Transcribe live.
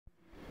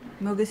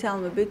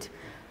მოგესალმებით.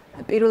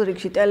 პირველ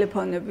რიგში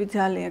ტელეფონები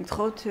ძალიან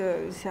გთხოვთ,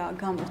 ისა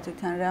გამოსცეთ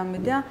ან რამე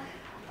და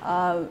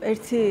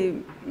ერთი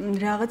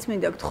რაღაც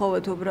მინდა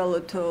გთხოვოთ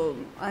უბრალოდ,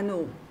 ანუ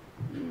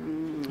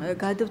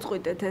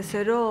გადავწყვიტეთ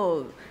ესე,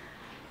 რომ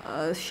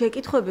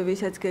შეკითხვები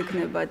ვისაც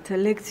გექნებათ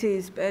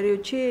ლექციის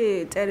პერიოდში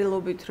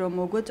წერილობით რომ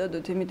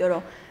მოგვეწოდოთ, იმიტომ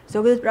რომ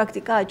ზოგადად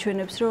პრაქტიკა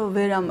აჩვენებს, რომ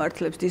ვერ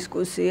ამართლებს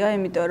დისკუსია,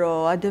 იმიტომ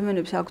რომ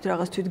ადამიანებს აქვთ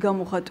რაღაც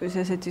თვითგამოხატვის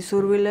ესეთი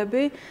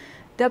სურვილები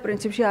და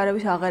პრინციპში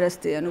არავის აღარ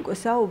ასწიან უკვე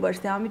საუბარს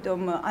და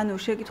ამიტომ ანუ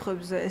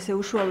შეკითხვებზე ესე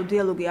უშუალო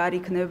დიალოგი არ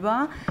იქნება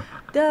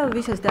და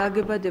ვისაც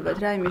დააგებადებათ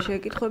რაიმე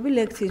შეკითხვები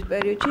ლექციის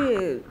პერიოდში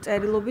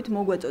წერილობით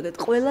მოგვეწოდეთ.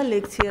 ყველა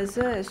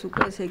ლექციაზე ეს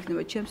უკვე ესე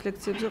იქნება, ჩემს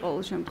ლექციებზე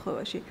ყოველ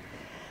შემთხვევაში.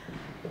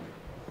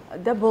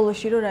 და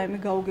ბოლოში რომ რაიმე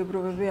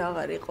გაუგებრობები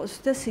აღარ იყოს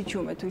და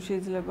სიჩუმე თუ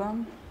შეიძლება,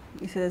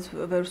 ისედაც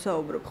ვერ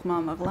ვსაუბრობ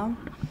ხმამაღლა.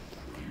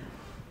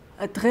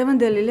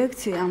 დღევანდელი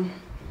ლექცია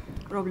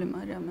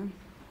პრობლემა რამე.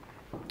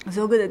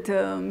 ზოგადად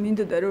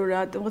მინდოდა რომ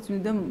რატომღაც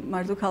მინდა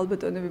მარტო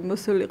ქალბატონები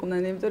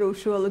მოსულიყვნენ, იმიტომ რომ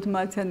უშუალოდ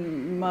მათთან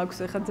მაქვს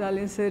ახლა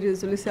ძალიან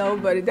სერიოზული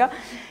საუბარი და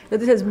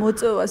როდესაც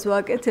მოწვევას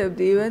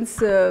ვაკეთებდი ივენს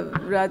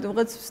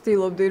რატომღაც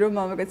ვცდილობდი რომ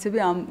მამაკაცები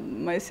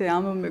ესე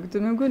ამომეგდო.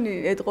 მე მგონი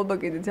ეტყობა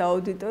კიდეც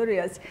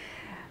აუდიტორიას.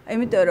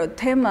 იმიტომ რომ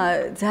თემა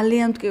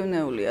ძალიან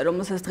მტკივნეულია,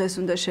 რომელსაც დღეს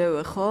უნდა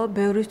შევეხო,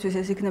 ბევრისთვის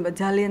ეს იქნება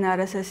ძალიან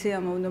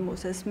არასასიამოვნო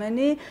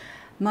მოსასმენი,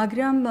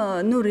 მაგრამ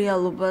ნუ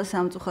რეალობა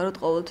სამწუხაროდ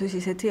ყოველთვის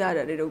ისეთი არ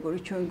არის,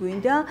 როგორც ჩვენ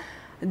გვინდა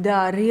და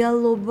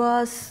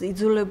რეალობას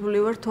იძულებული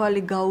ვარ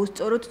თვალი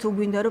გაუსწოროთ, თუ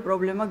გვინდა რომ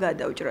პრობლემა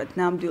გადავჭრათ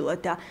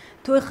ნამდვილად და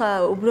თუ ეხა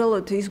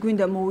უბრალოდ ის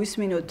გვინდა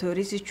მოვისმინოთ,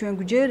 რისის ჩვენ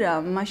გვჯერა,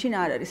 მაშინ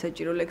არ არის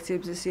საჭირო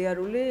ლექციებზე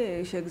სიარული,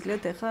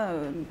 შეგიძლიათ ეხა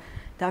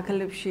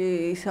დაკალებში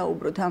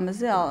ისაუბროთ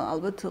ამაზე,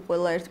 ალბათ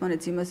ყველა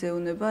ერთმანეთს იმას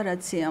ეუნება,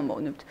 რაც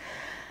სიამოვნებთ.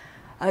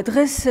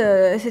 დღეს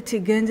ესეთი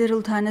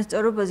გენდერულ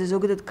თანასწორობაზე,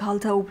 ზოგადად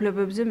ქალთა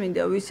უფლებებზე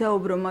მინდა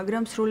ვისაუბრო,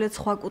 მაგრამ სრულიად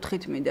სხვა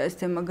კუთხით მინდა ეს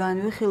თემა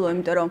განვიხილო,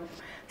 იმიტომ რომ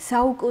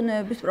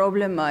საუკუნეების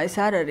პრობლემა ეს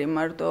არ არის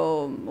მარტო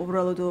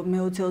უბრალოდ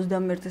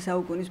მე-21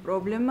 საუკუნის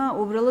პრობლემა,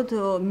 უბრალოდ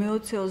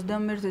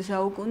მე-21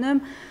 საუკუნემ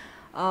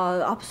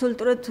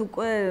აბსოლუტურად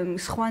უკვე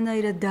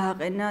სხვანაირად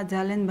დააყენა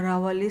ძალიან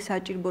მრავალი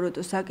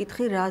საჭიროებო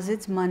საკითხი,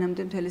 რაზეც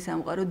მანამდე მთელი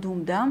სამყარო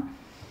დუმდა.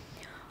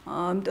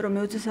 იმიტომ რომ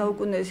მე-20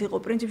 საუკუნე ეს იყო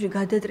პრინციპში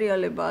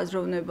გადატრიალება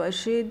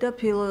აზროვნებაში და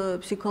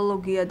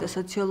ფსიქოლოგია და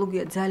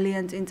სოციოლოგია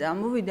ძალიან წინ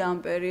წამოვიდა ამ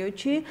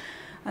პერიოდში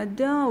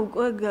და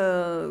უკვე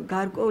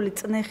გარკვეული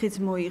წნეხიც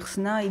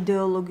მოიხსნა,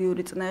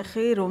 იდეოლოგიური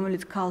წნეხი,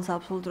 რომელიც ქალს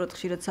აბსოლუტურად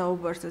ხშირად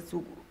საუბარსაც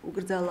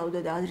უკრძალავდა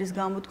და აზრის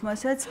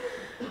გამოთქმასაც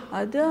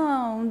და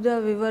უნდა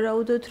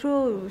ვივარაუდოთ,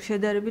 რომ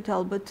შედარებით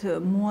ალბათ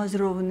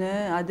მოაზროვნე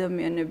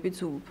ადამიანებიც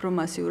უფრო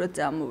მასიურად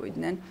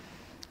წამოვიდნენ.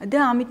 და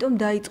ამიტომ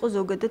დაიწყო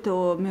ზოგადად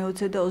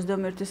მე-20 და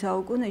 21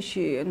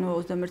 საუკუნეში, ნუ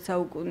 21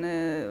 საუკუნე,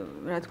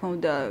 რა თქმა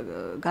უნდა,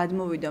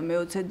 გადმოვიდა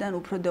მე-20-დან,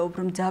 უფრო და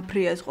უფრო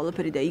მძაფრია ეს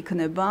ყველაფერი და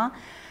იქნება.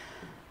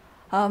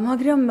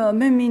 მაგრამ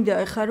მე მინდა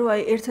ეხლა რომ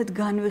აი ერთად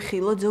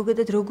განვიხილოთ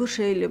ზოგადად როგორ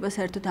შეიძლება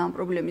საერთოდ ამ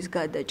პრობლემის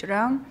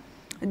გადაჭრა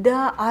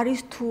და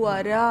არის თუ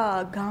არა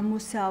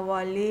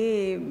გამოსავალი,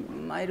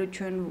 აი რომ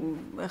ჩვენ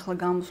ახლა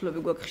გამოსვლები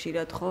გვაქვს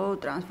ხშირად ხო,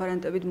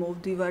 ტრანსპარენტებით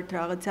მოვდივართ,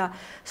 რაღაცა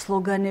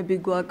სლოგანები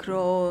გვაქვს,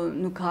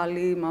 რომ ნუ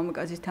ქალი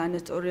მამაკაცის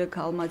თანასწორია,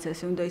 ქალმაც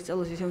ესე უნდა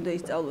ისწავლოს, ისე უნდა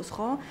ისწავლოს,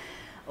 ხო?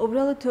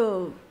 უბრალოდ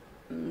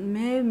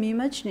მე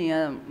მიმაჩნია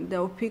და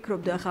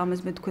ვფიქრობ და ახლა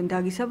ამას მე თქვენ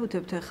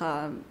დაგისაბუთებთ, ახლა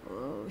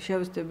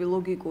შევეცდები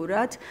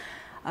ლოგიკურად,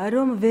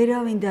 რომ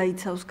ვერავინ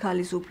დაიცავს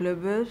ქალის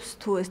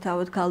უფლებებს, თუ ეს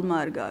თავად ქალმა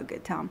არ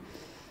გააკეთა.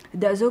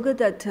 და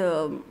ზოგადად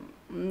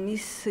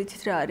ის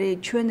იცით რა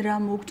არის, ჩვენ რა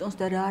მოგწონს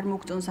და რა არ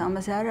მოგწონს,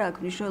 ამას არ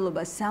აქვს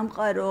მნიშვნელობა.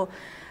 სამყარო,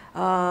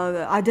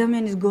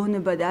 ადამიანის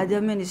გონება და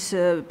ადამიანის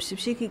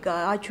ფსიქიკა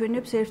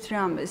აჩვენებს ერთ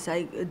რამეს,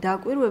 აი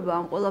დაკვირვება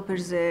ამ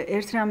ყველაფერზე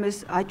ერთ რამეს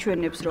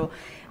აჩვენებს, რომ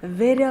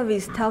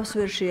ვერავის თავს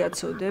ვერ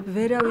შეაცოდებ,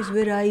 ვერავის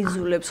ვერ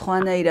აიძულებს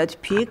ხვანაირად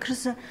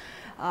ფიქრს,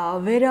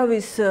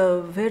 ვერავის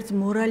ვერც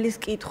მორალის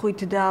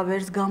კითხვით და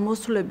ვერც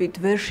გამოსვლებით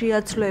ვერ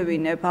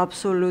შეაცვლევინებ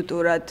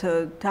აბსოლუტურად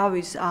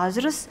თავის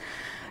აზრს,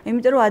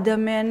 იმიტომ რომ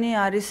ადამიანი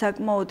არის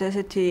საკმაოდ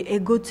ესეთი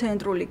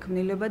ეგოცენტრული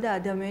ქმნილება და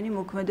ადამიანი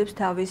მოქმედებს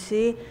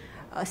თავისი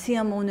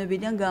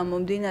სიამოვნებიდან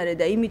გამომდინარე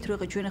და იმით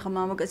რომ ჩვენ ახლა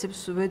მამაკაცებს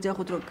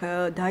ვეძახოთ რომ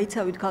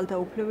დაიცავით ქალთა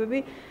უფლებები,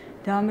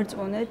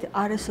 დამერწმუნეთ,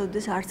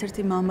 არასოდეს არც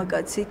ერთი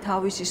მამაკაცი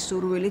თავისი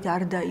სურვილით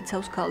არ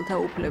დაიცავს ქალთა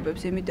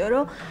უფლებებს, იმიტომ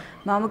რომ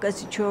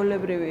მამაკაცი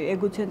ჩვეულებრივი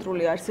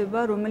ეგოცენტრული არსება,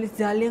 რომელიც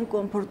ძალიან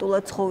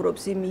კომფორტულად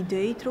ცხოვრობს იმ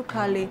იდეით, რომ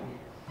ქალი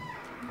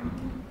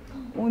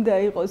უნდა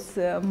იყოს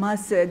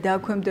მასზე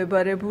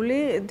დაქვემდებარებული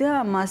და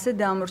მასზე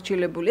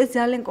დამორჩილებული. ეს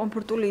ძალიან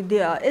კომფორტული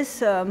იდეაა. ეს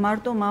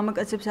მარტო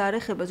მამაკაცებს არ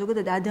ეხება,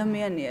 ზოგადად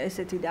ადამიანია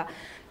ესეთი და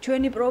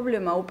ჩვენი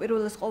პრობლემა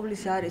უპირველეს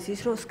ყოვლისა არის ის,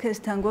 რომ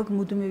სქესთან გვაქვს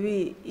მუდმივი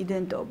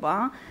იდენტობა.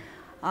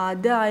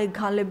 და აი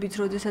ქალებიც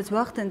როდესაც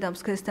ვახდენთ ამ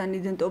სქესთან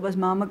იდენტობას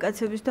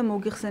მამაკაცების და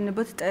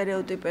მოგიხსენებათ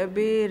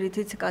სტერეოტიპები,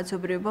 რითიც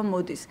კაცობრიობა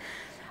მოდის.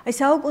 აი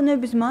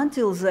საუკუნეების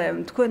მანძილზე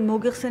თქვენ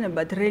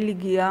მოგიხსენებათ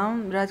რელიგია,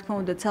 რა თქმა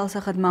უნდა,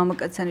 ცალსახად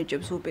მამაკაცს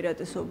ანიჭებს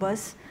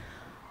უპირატესობას.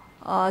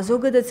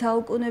 ზოგადად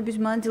საუკუნეების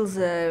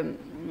მანძილზე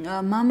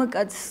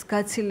მამაკაცს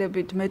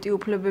გაცილებით მეტი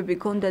უფლებები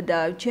ჰქონდა და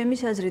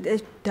ჩემის აზრით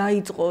ეს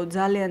დაიწყო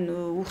ძალიან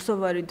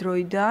უხსოვარი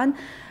დროიდან,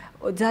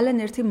 ძალიან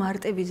ერთი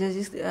მარტივი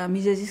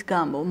მიზეზის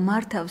გამო,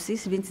 მართავს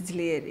ის, ვინც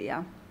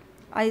ძლიერია.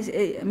 აი ეს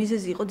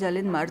მიზეზი იყო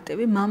ძალიან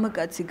მარტივი,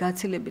 მამაკაცი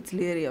გაცილებით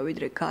ძლიერია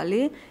ვიდრე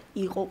ქალი,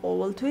 იყო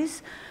ყოველთვის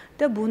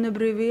და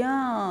ბუნებრივია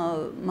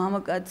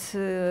მამაკაც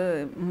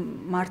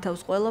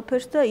მართავს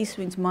ყველაფერს და ის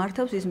ვინც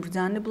მართავს, ის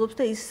მბრძანებლობს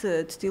და ის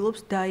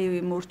ცდილობს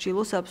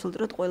დაიმორჩილოს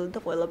აბსოლუტურად ყველა და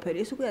ყველაფერი.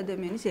 ეს უკვე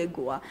ადამიანის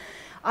ეგოა.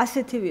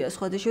 ასეთივეა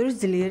სხვადასხვა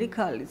ძლიერი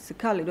ქალიც.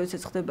 ქალი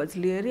როდესაც ხდება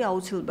ძლიერი,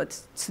 აუცილებლად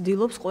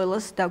ცდილობს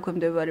ყველას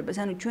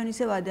დაქვემდებარებას. ანუ ჩვენ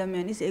ისევ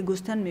ადამიანის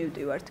ეგოსთან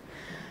მივდივართ.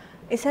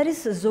 ეს არის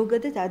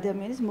ზოგადად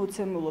ადამიანის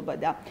მოცემულობა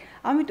და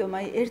ამიტომ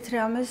აი ერთ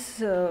რამეს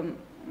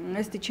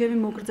ესეთი ჩემი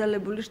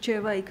მოკრძალებული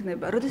რჩევა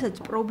იქნება. როდესაც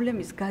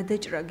პრობლემის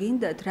გადაჭრა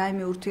გინდათ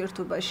რაიმე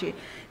ურთიერთობაში,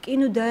 კი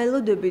ნუ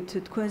დაელოდებით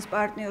თქვენს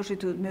პარტნიორში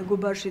თუ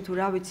მეგობარში თუ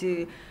რა ვიცი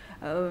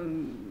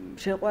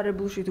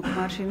შეყვარებულში თუ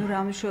ქმარში, ნუ რა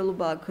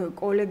მნიშვნელობა აქვს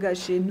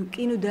კოლეგაში, ნუ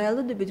კი ნუ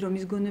დაელოდებით რომ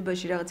ის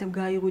გონებაში რაღაცამ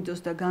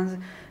გაიღვიძოს და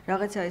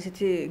რაღაცა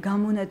ესეთი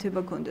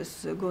გამონათება გქონდეს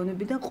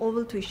გონებიდან,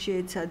 ყოველთვის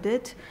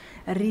შეეცადეთ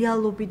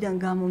რეალობიდან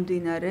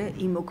გამომდინარე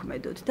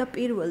იმოქმედოთ და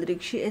პირველ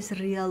რიგში ეს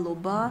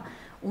რეალობა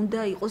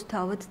უნდა იყოს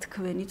თავად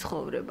თქვენი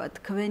ცხოვრება,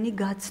 თქვენი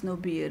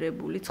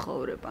გაცნობიერებული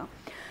ცხოვრება.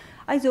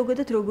 აი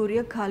ზოგადად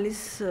როგორია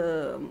ქალის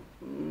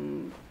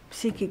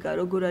ფსიქიკა,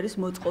 როგორ არის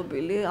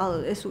მოწყობილი,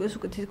 ეს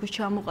უკვე თითქოს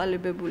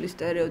ჩამოყალიბებული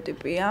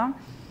სტერეოტიპია.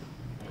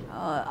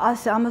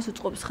 ამას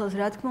უწყობს ხელს,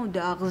 რა თქმა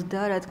უნდა,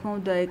 აღზრდა, რა თქმა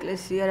უნდა,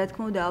 ეკლესია, რა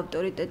თქმა უნდა,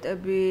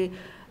 ავტორიტეტები,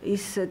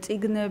 ის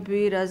წიგნები,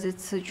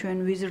 რაზეც ჩვენ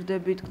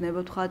ვიზრდებით,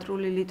 გნებავთ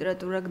მხატვრული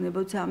ლიტერატურა,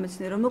 გნებავთ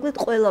სამეცნიერო, მოკლედ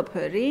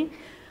ყველაფერი.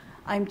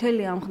 აი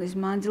მთელი ამ ხნის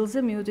მანძილზე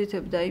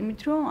მიუთითებდა იმით,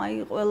 რომ აი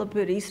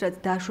ყველაფერი ის რაც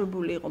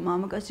დაშვებული იყო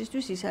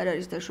მამაკაცისთვის, ის არ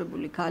არის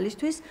დაშვებული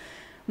ქალისთვის,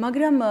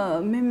 მაგრამ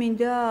მე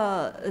მინდა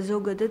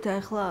ზოგადად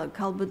ახლა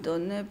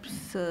ქალბატონებს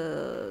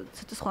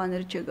ცოტა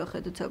სხვანაირად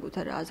შეგახედოთ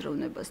საკუთარ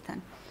აზროვნებასთან.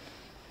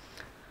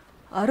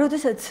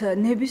 როდესაც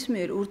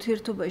ნებისმიერ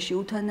ურთიერთობაში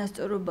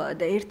უთანასწორობაა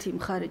და ერთი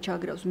მხარე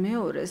ჩაგრავს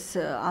მეორეს,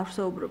 არ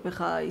ვსაუბრობ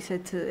ხა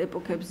ისეთ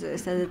ეპოქებზე,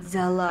 სადაც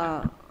ძალა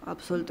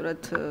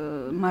აბსოლუტურად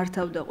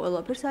მართავდა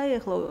ყველაფერს, აი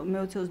ახლა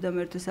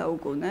მე-21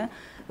 საუკუნე,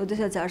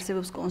 როდესაც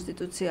არსებობს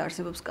კონსტიტუცია,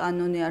 არსებობს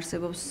კანონი,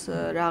 არსებობს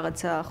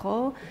რაღაცა, ხო,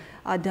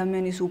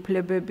 ადამიანის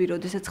უფლებები,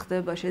 როდესაც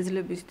ხდება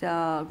შეძლების და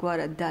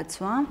გვარად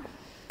დაცვა.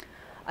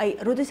 აი,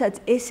 როდესაც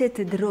ესეთ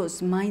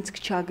დროს მაინც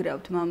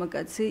გჩაგრავთ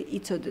მამაკაცი,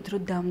 იცოდეთ,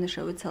 რომ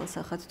დამნაშავე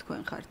ცალსახად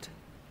თქვენ ხართ,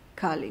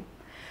 ქალი.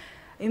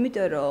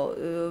 იმიტომ რომ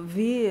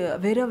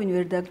ვერავინ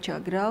ვერ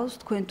დაგჩაგრავს,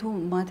 თქვენ თუ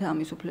მათ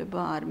ამის უფლება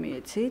არ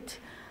მიეცით.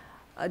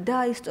 და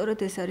აი სწორედ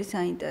ეს არის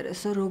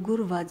საინტერესო, როგორ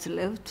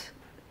ვაძლევთ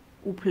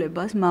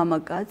უფლებას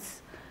მამაკაცს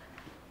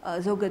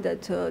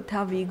ზოგადად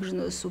თავი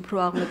იგრძნოს უფრო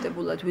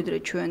აღმატებულად ვიდრე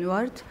ჩვენ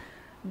ვართ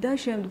და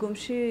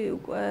შემდგომში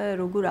უკვე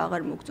როგორ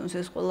აღარ მოგწონს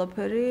ეს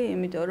ყველაფერი,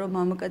 იმიტომ რომ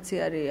მამაკაცი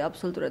არის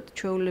აბსოლუტურად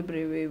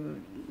ჩვეულებრივი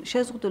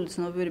შეზღუდული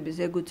ცნობიერების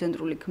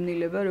ეგოცენტრული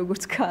ქმნილება,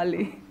 როგორც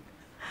ქალი.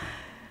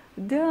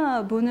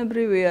 და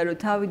ბუნებრივია რომ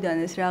თავიდან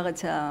ეს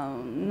რაღაცა,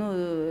 ნუ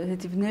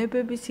ესეთი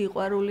ვნებები,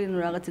 სიყვარული, ნუ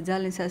რაღაცა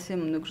ძალიან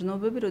სასიამოვნო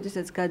გრძნობები,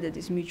 როდესაც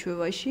გადადის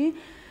მიჩვევაში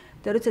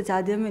და როდესაც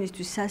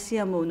ადამიანისთვის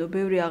სასიამოვნო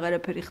ბევრი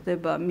აღარაფერი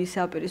ხდება მის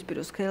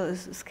საპირისპირო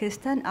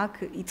სქესთან, აქ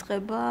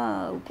იწყება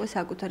უკვე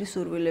საკუთარი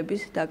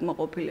სურვილების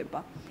დაკმაყოფილება.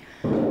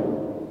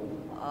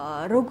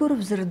 როგორ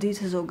ვზრდით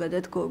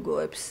ზოგადად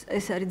გოგოებს?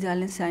 ეს არის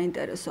ძალიან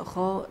საინტერესო,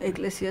 ხო?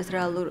 ეკლესიას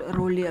რა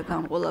როლი აქვს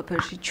ამ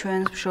ყველაფერში,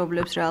 ჩვენს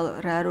მშობლებს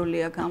რა როლი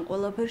აქვს ამ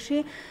ყველაფერში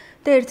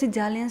და ერთი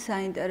ძალიან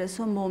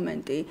საინტერესო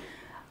მომენტი.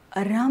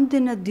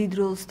 რამდენად დიდ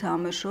როლს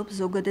თამაშობს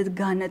ზოგადად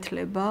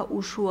განათლება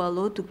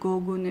უშუალოდ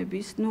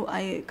გოგონების, ნუ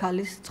აი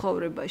ქალის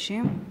ცხოვრებაში.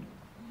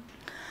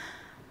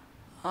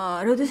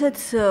 როდესაც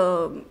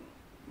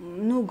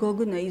ნუ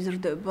გოგონა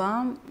იზრდება,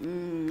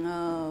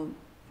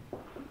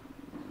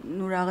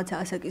 ნუ რაღაცა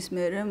ასაკის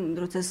მერე,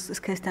 როდესაც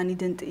სქესთან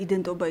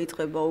იდენტობა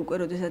იწყება უკვე,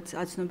 როდესაც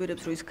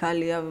აცნობიერებს, რომ ის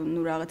ქალია,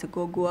 ნუ რაღაცა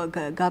გოგოა,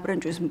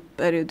 გაბრანჭვის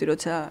პერიოდი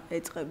როცა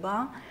ეწყება.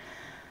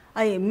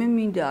 აი, მე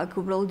მინდა აქ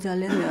უბრალოდ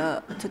ძალიან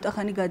ცოტა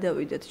ხანი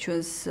გადავიდეთ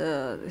ჩვენს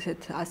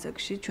ესეთ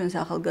ასაკში, ჩვენს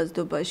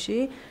ახალგაზრდობაში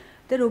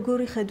და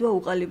როგორი ხედვა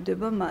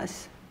უყალიბდება მას.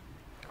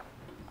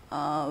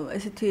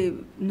 ესეთი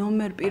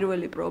ნომერ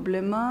პირველი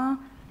პრობლემა,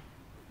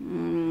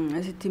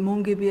 ესეთი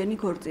მომგებიანი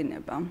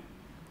ქორწინება.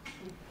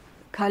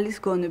 ქალის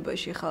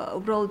გონებაში ხა,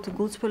 უბრალოდ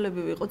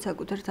გულწრფელები ვიყოთ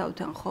საკუთარ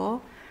თავთან,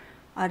 ხო?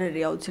 არ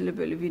არის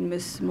აუცილებელი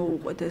ვინმეს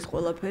მოუყვეთ ეს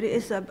ყველაფერი.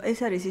 ეს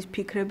არის ის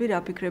ფიქრები, რა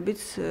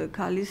ფიქრებიც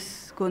ქალის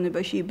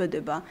გონებაში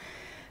იბადება.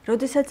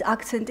 როდესაც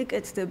აქცენტი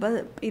კეთდება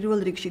პირველ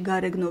რიგში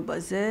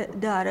გარეგნობაზე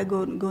და არა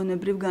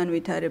გონებრივ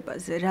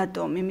განვითარებაზე.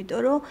 რატომ? იმიტომ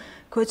რომ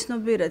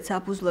ქვეცნობიერად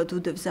საფუძვლად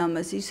უდევს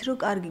ამას ის, რომ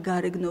კარგი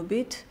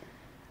გარეგნობით,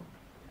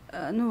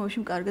 ნუ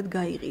ვაფშე კარგად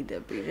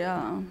გაიყიდები რა.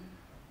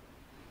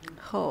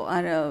 ხო,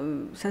 არა,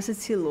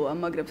 სასაცილოა,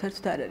 მაგრამ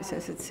საერთოდ არ არის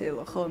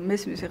სასაცილო, ხო?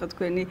 მესმის ახლა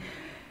თქვენი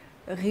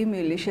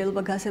ღიმილი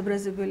შეიძლება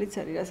გასაბრაზებელიც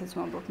არის, რასაც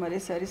ვამბობ, მაგრამ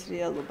ეს არის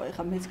რეალობა.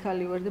 ახლა მეც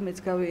ქალი ვარ და მეც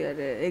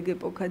გავიარე ეგ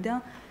ეპოქა და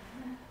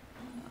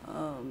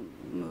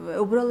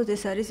უბრალოდ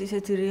ეს არის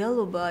ისეთი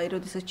რეალობა, აი,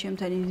 როდესაც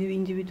ჩემთან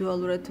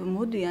ინდივიდუალურად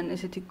მოდიან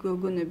ესეთი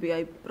გოგონები,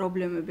 აი,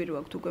 პრობლემები რო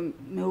აქვთ უკვე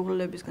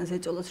მეუღლებისგან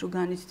ზეწოლას რო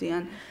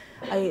განიცდიან,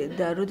 აი,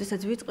 და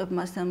როდესაც ვიწყებ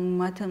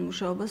მათთან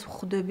მუშაობას,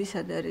 ხვდები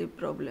სად არის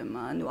პრობლემა.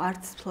 ანუ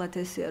არც ფლათ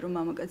ესეა, რომ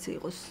მამაკაცი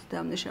იყოს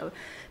დამნაშავე.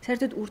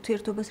 საერთოდ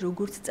ურთიერთობას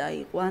როგორც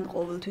წაიყვან,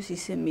 ყოველთვის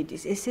ისე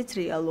მიდის. ესეც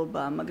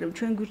რეალობაა, მაგრამ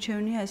ჩვენ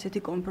გვირჩევნია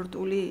ესეთი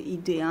კომფორტული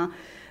იდეა.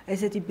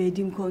 ესეთი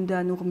ბედი მქონდა,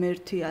 ნუ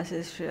ღმერთი,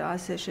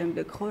 ასე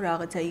შემდეგ, ხო,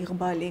 რაღაცა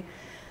იღბალი.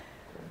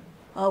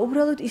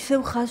 უბრალოდ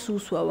ისევ ხას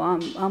უსვავ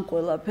ამ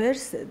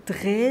ყველაფერს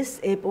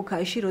დღეს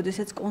ეპოქაში,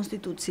 როდესაც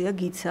კონსტიტუცია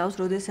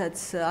გიცავს, როდესაც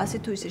ასე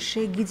თუ ისე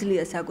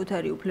შეგიძლია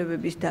საკუთარი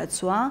უფლებების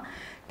დაცვა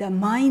და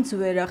მაინც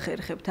ვერ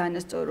ახერხებ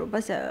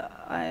თანასწორობას,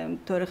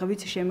 თორე ხა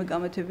ვიცი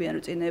შემეკამათებიან,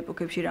 რომ წინა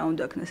ეპოქებში რა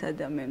უნდა ქნას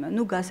ადამიანმა.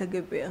 ნუ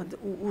გასაგებია,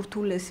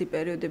 ურთულესი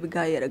პერიოდები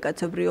გაიარა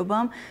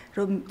კაცობრიობამ,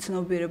 რომ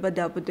ცნობიერება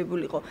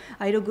დაბადებულიყო.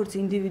 აი როგორც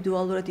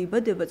ინდივიდუალურად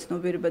იბადება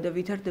ცნობიერება და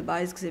ვითარდება,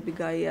 აი ეს გზები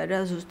გაიარა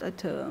ზუსტად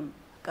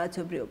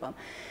კაცობრიობამ.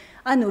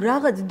 ანუ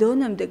რაღაც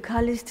დონემდე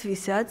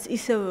ქალისთვისაც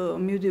ისევ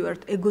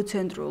მივდივართ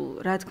ეგოცენტრულ,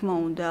 რა თქმა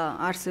უნდა,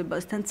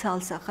 არსებასთან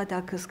ცალსახად,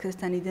 აქ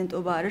სქესთან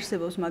იდენტობა არ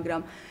არსებობს,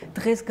 მაგრამ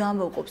დღეს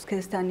გამოვყოფს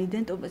სქესთან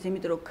იდენტობას,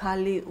 იმიტომ რომ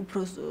ქალი უფრო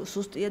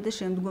სუსტია და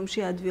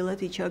შემდგომში ადვილად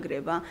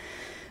იჩაგრება.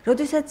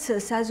 როდესაც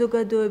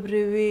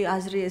საზოგადოებრივი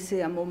აზრი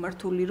ესეა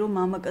მომართული, რომ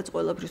მამაკაც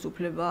ყველაფრის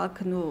უფლება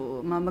აქვს, ნუ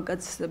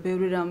მამაკაც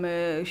ბევრი რამე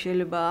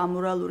შეიძლება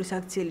ამორალური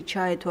საქციელი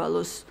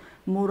ჩაეთვალოს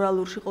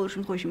მორალურში ყოველ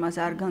შემთხვევაში მას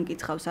არ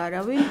განკითხავს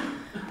არავინ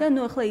და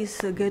ნუ ახლა ის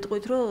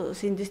გეტყვით რომ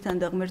სინდისთან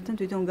და ღმერთთან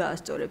თვითონ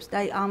გაასწორებს და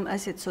აი ამ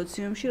ასეთ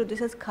სოციუმში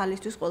როდესაც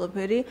ქალისთვის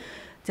ყველაფერი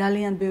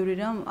ძალიან ბევრი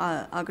რამ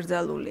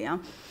აკრძალულია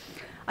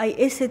აი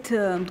ესეთ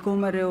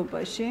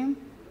მდგომარეობაში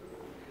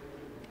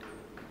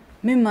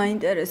მე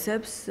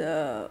მაინტერესებს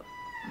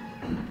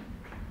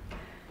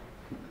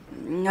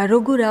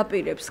როგორ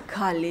აპირებს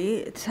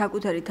ქალი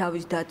საკუთარი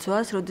თავის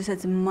დაცვას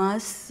როდესაც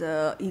მას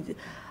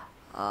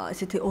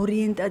ასეთი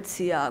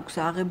ორიენტაცია აქვს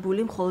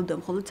აღებული მხოლოდ და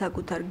მხოლოდ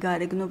საკუთარ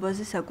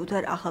გარეგნობაზე,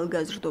 საკუთარ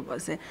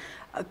ახალგაზრდობაზე.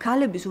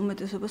 ქალების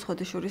უმეტესობა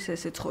სხვათა შორის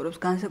ესე ცხოვრობს,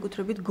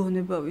 განსაკუთრებით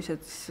გონება,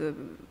 ვისაც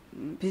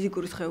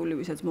ფიზიკური სხეული,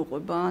 ვისაც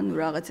მოყვება, ანუ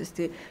რაღაც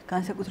ესეთი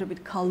განსაკუთრებით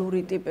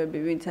ქალური ტიპები,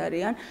 ვინც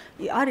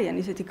არიან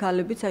ისეთი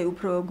ქალებიც, აი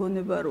უფრო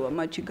გონება როა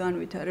მათში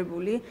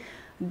განვითარებული.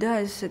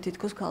 და ეს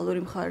თითქოს ქალური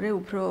მხარე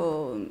უფრო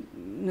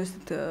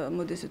ესეთ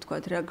მოდი ესე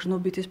ვთქვათ რა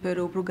გრძნობითი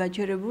სფერო უფრო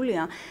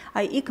გაჩერებულია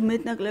აი იქ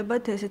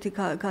მეტნაკლებად ესეთი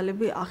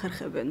ქალები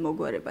ახერხებენ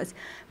მოგვარებას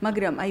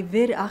მაგრამ აი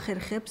ვერ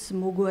ახერხებს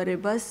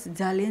მოგვარებას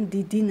ძალიან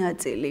დიდი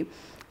ნაწილი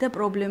და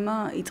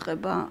პრობლემა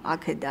იწყება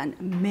აქედან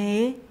მე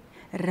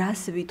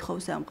რას ვითხოვ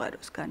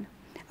სამყაროსგან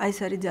აი ეს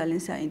არის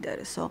ძალიან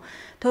საინტერესო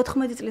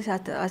 14 წლის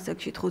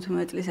ასაკში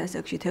 15 წლის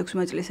ასაკში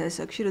 16 წლის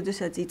ასაკში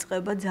როდესაც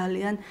იწყება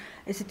ძალიან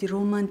ესეთი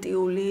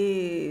რომანტიული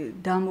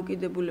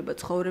დამოკიდებულება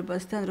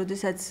ცხოვრებასთან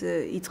როდესაც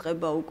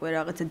იწყება უკვე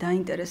რაღაცა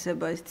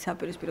დაინტერესება ეს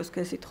საპირისპირო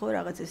სქესით ხო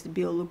რაღაც ეს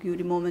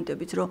ბიოლოგიური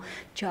მომენტებიც რო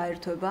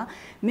ჩაერთვება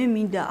მე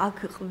მინდა აქ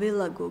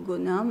ყველა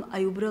გოგონამ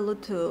აი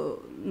უბრალოდ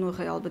ნუ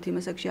ხა ალბათ იმ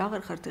ასაკში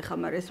აღარ ხართ ხა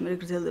მაგრამ ეს მე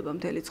გრძელდება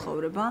მთელი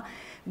ცხოვრება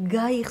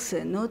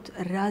გაიხსენოთ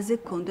რაზე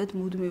გქონდათ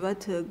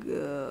მუდმივად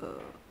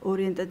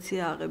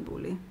ორიენტაცია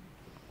აღებული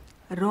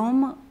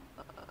რომ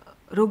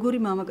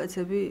როგორი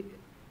მამაკაცები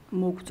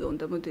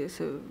მოგწონდა და მოდი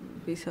ესე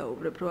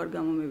ვისაუბრებ რომ არ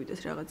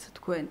გამომივიდეს რაღაც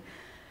თქვენ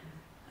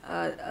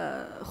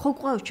ხო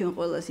ყავს ჩვენ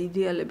ყველას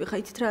იდეალები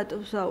ხა იცით რატო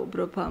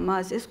ვსაუბრობ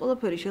ამას ეს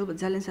ყველაფერი შეიძლება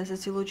ძალიან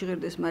სასაცილო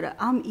ჟღერდეს მაგრამ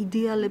ამ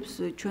იდეალებს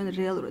ჩვენ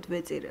რეალურად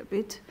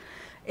ვეწირებით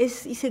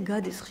ეს ისე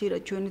გადის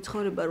ხშირად ჩვენი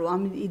ცხოვრება რომ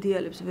ამ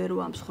იდეალებს ვერ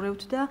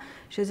ვამსხვრევთ და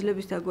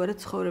შეძლებისდაგვარად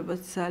ცხოვრება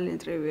ძალიან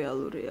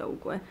ტრივიალურია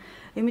უკვე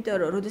იმიტომ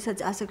რომ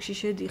როდესაც ასაკში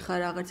შედიხარ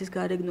რაღაცის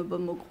გარეგნობა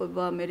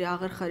მოყვება მე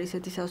აღარ ხარ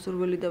ისეთი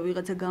სასურველი და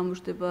ვიღაცა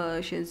გამოჩნდება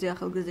შენზე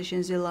ახალგაზრდა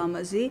შენზე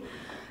ლამაზი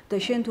და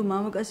შენ თუ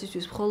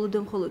მამაკაცისთვის მხოლოდ და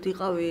მხოლოდ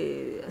იყავი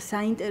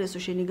საინტერესო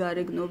შენი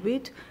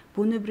გარეგნობით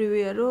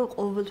ბუნებრივია რომ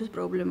ყოველთვის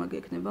პრობლემა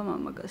გექნება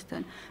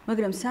მამაკაცთან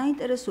მაგრამ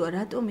საინტერესოა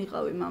რატომ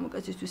იყავი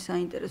მამაკაცისთვის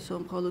საინტერესო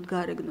მხოლოდ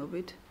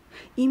გარეგნობით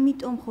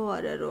იმიტომ ხო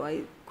არა რომ აი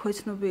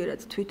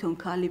ქვეცნობიერად თვითონ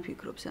ქალი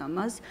ფიქრობს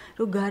ამას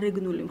რომ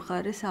გარეგნული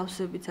მხარე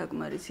სავსებით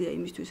საკმარისია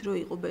იმისთვის რომ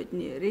იყო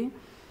ბედნიერი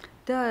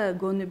და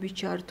გონების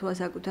ჩართვა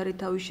საკუთარი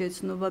თავის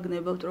შეცნობა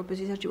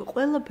გნებავ-ტროპეზის არჩევა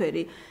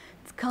ყველაფერი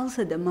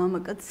ქალსა და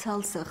მამაკაცს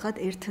ცალსახად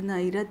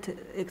ერთნაირად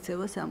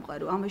ექცევა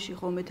სამყარო ამაში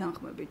ხომ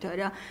ეთანხმებით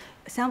არა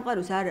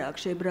სამყაროს არ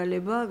აქვს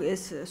შებრალება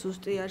ეს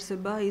სუსტი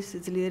არსება ის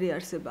ძლიერი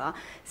არსებაა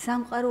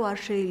სამყარო არ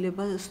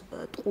შეიძლება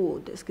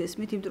ტყუოდეს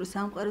გესმით იმიტომ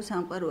რომ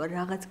სამყაროა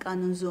რაღაც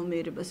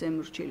კანონზომიერებას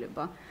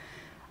ემორჩილება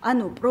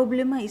ანუ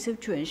პრობლემა ისევ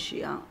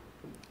ჩვენშია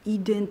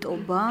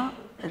იდენტობა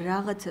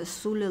რაღაცა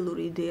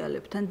სულელური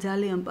იდეალებთან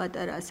ძალიან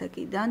პატარა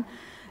ასაკიდან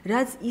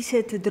რაც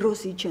ისეთ დროს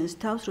იჩენს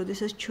თავს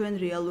როდესაც ჩვენ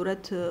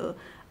რეალურად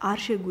არ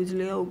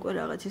შეგვიძლია უკვე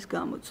რაღაცის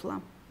გამოცვლა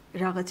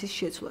რაღაცის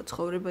შეცვლა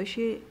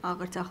ცხოვრებაში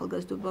აღარც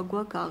ახალგაზრდობა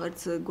გვაქვს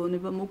აღარც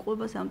გონება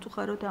მოყვება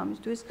სამწუხაროდ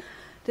ამისთვის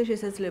და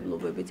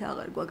შესაძლებლობებიც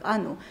აღარ გვაქვს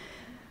ანუ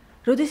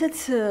როდესაც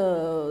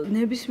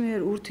ნებისმიერ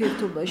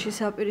ურთიერთობაში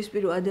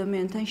საპირისპირო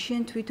ადამიანთან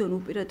შენ თვითონ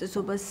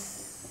უპირატესობას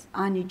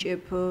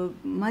ანიჭებ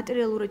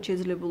მატერიალურად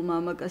შეძლებულ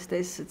მამაკაცს და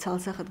ეს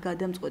ცალსახად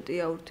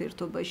გადამწყვეტია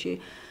ურთიერთობაში.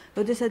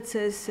 როდესაც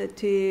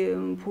ესეთი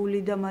ფული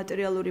და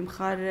მატერიალური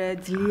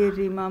მხარე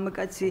ძლიერი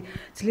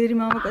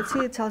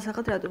მამაკაცი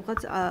ცალსახად რატომღაც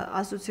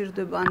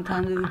ასოცირდება ან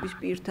თანამდებობის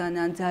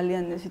პირთან, ან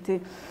ძალიან ესეთი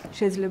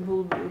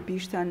შეძლებულ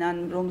ბიჭთან, ან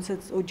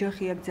რომელსაც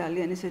ოჯახი აქვს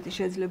ძალიან ესეთი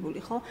შეძლებული,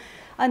 ხო?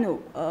 ანუ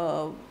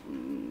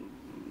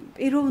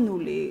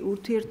პიროვნული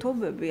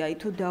ურთიერთობები, აი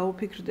თუ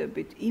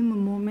დაუფიქრდებით იმ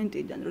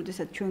მომენტიდან,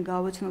 როდესაც ჩვენ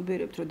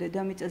გავაცნობიერებთ, რომ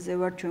დედამიწაზე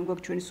ვართ, ჩვენ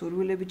გვაქვს ჩვენი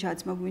სურვილები,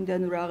 ჩაცმა გვინდა,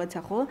 ნუ რაღაცა,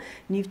 ხო?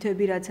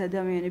 ნივთები, რაც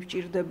ადამიანებს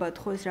ჭირდებათ,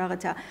 ხო? ეს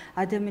რაღაცა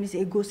ადამიანის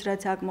ეგოს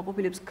რაც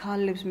აკმაყოფილებს,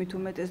 ქალებს მით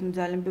უმეტეს, ნუ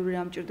ძალიან ბევრი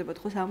რამ ჭირდებათ,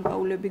 ხო?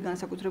 სამკაულები,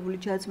 განსაკუთრებული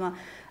ჩაცმა,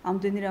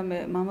 ამდენი რამე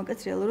მამაკაც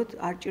რეალურად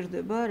არ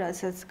ჭირდება,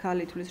 რასაც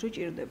ქალი თვლის, რომ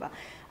ჭირდება.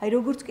 აი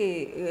როგორც კი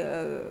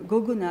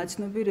გოგონა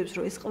აცნობიერებს,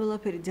 რომ ეს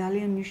ყველაფერი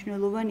ძალიან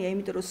მნიშვნელოვანია,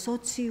 იმიტომ რომ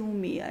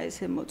სოციუმია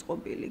ესე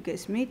მოწყობილი,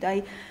 გესმით? აი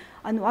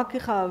ანუ აქ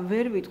ხა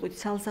ვერ ვიტყვით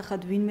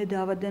ცალსახად ვინმე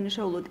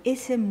დავადანაშაულოთ,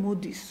 ესე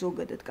მოდის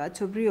ზოგადად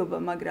კაცობრიობა,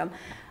 მაგრამ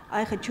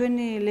აი ხა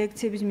ჩვენი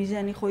ლექციების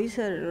მიზანი ხო ის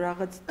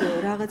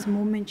რაღაც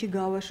მომენტში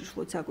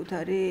გავაშიშვლოთ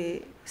საკუთარი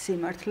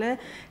სიმართლე,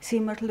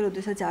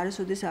 როდესაც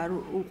არასოდეს არ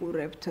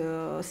უყურებთ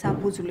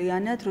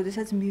საფუძვლიანად,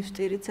 როდესაც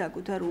მივსტირით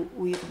საკუთარ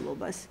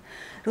უიღბლობას.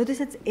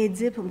 როდესაც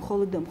ეძებ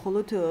მხოლოდ და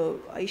მხოლოდ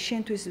აი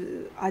შენთვის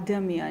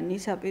ადამიანი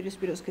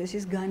საპირისპირო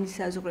სქესის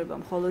განისაზღვრება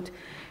მხოლოდ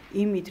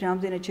იმით,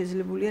 რამდენად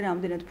შეძლებულია,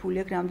 რამდენად ფული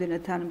აქვს,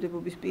 რამდენად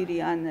თანამდებობის პირი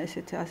ან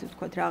ასე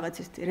ვთქვათ,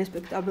 რაღაცის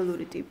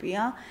რესპექტაბელური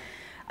ტიპია.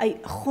 აი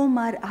ხომ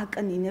არ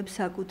აკნინებს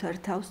საკუთარ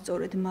თავს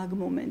სწორედ მაგ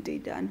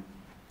მომენტიდან.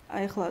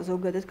 აი ახლა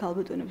ზოგადად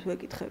ქალბატონებს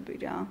ვეკითხები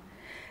რა.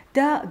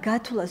 და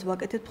გათვლას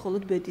ვაკეთებ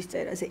მხოლოდ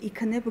ბედისწერაზე.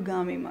 იქნებ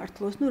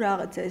გამიმართლოს, ნუ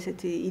რაღაცა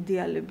ესეთი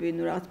იდეალები,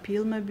 ნუ რაღაც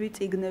ფილმები,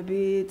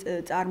 წიგნები,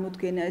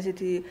 წარმოდგენა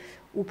ესეთი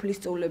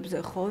უფლისწულებზე,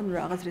 ხო, ნუ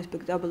რაღაც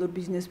რესპექტაბელურ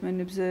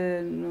ბიზნესმენებზე,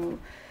 ნუ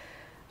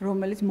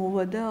რომელიც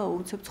მოვა და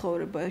უცებ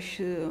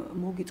ცხოვრებაში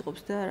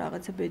მოგიწყობს და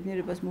რაღაცა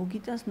ბედნიერებას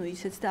მოგიტანს, ნუ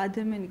ისეც და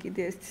ადამიანი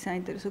კიდე ესეთი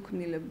საინტერესო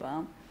ქმნილებაა.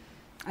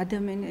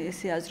 ადამიანი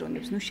ესე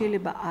აზროვნებს, ნუ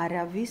შეიძლება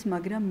არავის,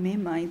 მაგრამ მე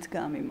მაინც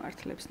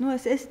გამიმართლებს. ნუ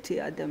ესეთი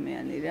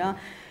ადამიანი რა.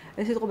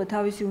 ესე თქობა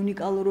თავისი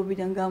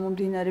უნიკალურობიდან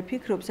გამომდინარე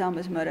ფიქრობს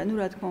ამას, მაგრამ ნუ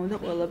რა თქმა უნდა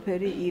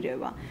ყველაფერი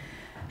ირევა.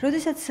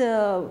 როდესაც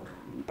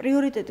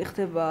პრიორიტეტი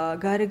ხდება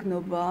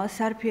გარეგნობა,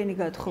 სარფიანი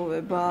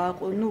გათხოვება,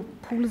 ნუ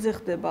ფულზე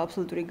ხდება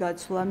აბსოლუტური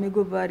გაცვლა,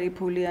 მეგობარი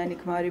ფულიანი,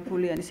 ქმარი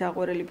ფულიანი,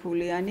 საყვარელი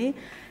ფულიანი,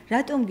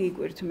 რატომ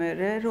გიკვირთ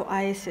მერე, რომ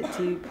აი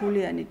ესეთი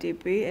ფულიანი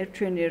ტიპი ერთ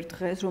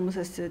დღეს,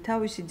 რომელსაც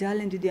თავისი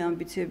ძალიან დიდი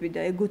ამბიციები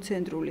და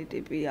ეგოცენტრული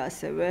ტიპია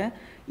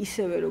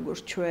ისევე როგორც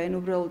ჩვენ,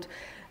 უბრალოდ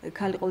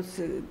ქალი ყოველთვის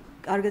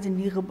კარგად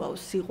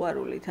ნიღბავს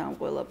სიყვარულით ამ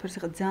ყველაფერს.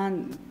 ხა ძალიან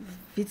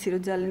ვიცი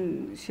რომ ძალიან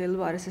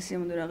შეიძლება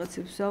არასასიამოვნო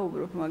რაღაცებს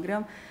ვსაუბრობ,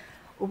 მაგრამ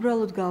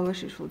უბრალოდ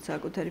გავაშიშვლოთ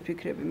საკუთარი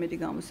ფიქრები, მეტი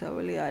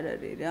გამოსავალი არ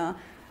არის რა.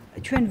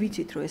 ჩვენ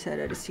ვიცით რომ ეს არ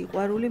არის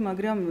სიყვარული,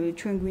 მაგრამ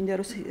ჩვენ გვინდა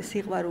რომ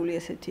სიყვარული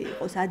ესეთი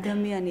იყოს,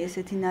 ადამიანი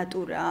ესეთი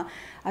ნატურაა.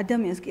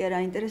 ადამიანს კი არ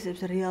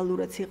აინტერესებს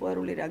რეალურად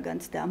სიყვარული რა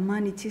განცდა,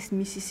 მან იცის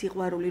მისი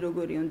სიყვარული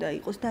როგორი უნდა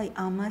იყოს და აი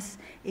ამას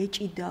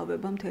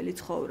ეჭიდავება მთელი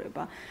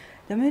ცხოვრება.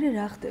 და მე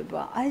რა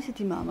ხდება? აი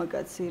ესეთი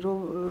მამაკაცი,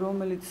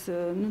 რომელიც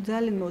ნუ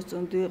ძალიან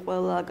მოსწონდი,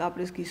 ყველა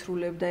კაპრიზს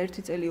გისრულებდა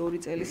 1 წელი, 2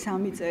 წელი,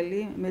 3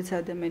 წელი, მეც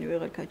ადამიანი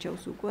ვეღარ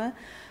კაჩავს უკვე.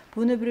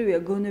 ბუნებრივია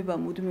გონება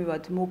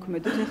მუდმივად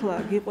მოქმედებს. ეხლა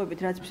გიყვებით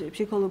რაც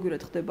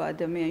ფსიქოლოგიურად ხდება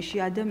ადამიანში,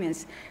 ადამიანს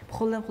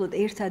მხოლოდ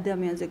ერთ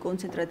ადამიანზე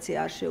კონცენტრაცია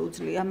არ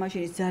შეუძლია,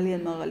 მაშინ ის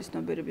ძალიან მაღალი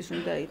ცნობიერების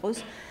უნდა იყოს.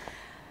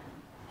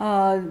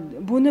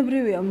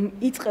 ბუნებრივია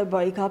იწყება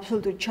იქ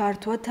აბსოლუტური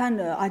ჩართვა თან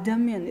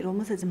ადამიანი,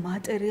 რომელსაც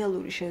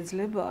მატერიალური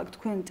შეძლება აქვს,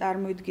 თქვენ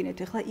წარმოიდგინეთ,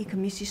 ეხლა იქ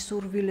მისი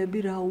სურვილები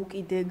რა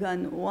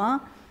უკიდეგანოა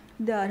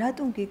და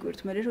რატომ გიკვირთ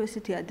მე რომ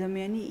ესეთი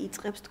ადამიანი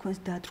იწყებს თქვენს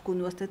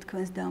დათრგუნვას და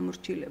თქვენს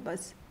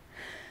დამორჩილებას.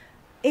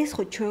 ეს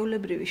ხო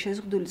ჩვეულებრივი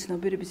შეზღუდული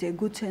ცნობიერების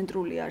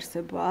ეგოცენტრული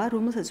არსებაა,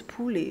 რომელსაც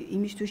ფული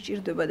იმისთვის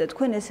ჭირდება და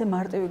თქვენ ესე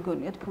მარტივი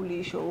გონიათ ფული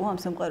იშოვა ამ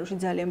სამყაროში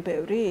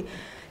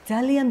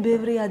ძალიან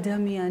ბევრი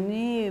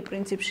ადამიანი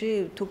პრინციპში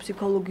თუ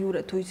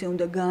ფსიქოლოგიურად თუ ისე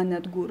უნდა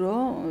გაანადგურო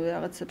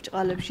რაღაც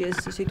ბჭყალებში ეს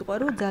სიტყვა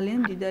რომ ძალიან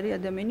მდიდარი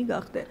ადამიანი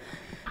გახდე.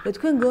 და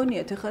თქვენ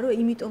გონიათ ახლა რომ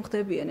იმიტომ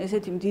ხდებიან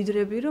ესეთი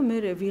მდიდრები რომ მე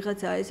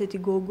ვიღაცა ესეთი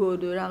გოგო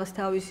რაღაც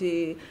თავისი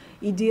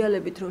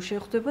იდეალებით რო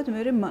შეხვდებათ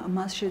მე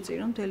მას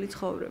შეწირო მთელი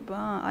ცხოვრება.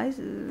 აი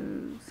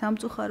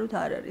სამწუხაროდ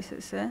არ არის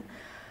ესე.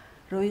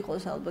 რო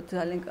იყოს ალბათ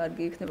ძალიან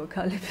კარგი იქნება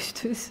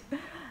ქალებისთვის,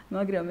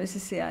 მაგრამ ეს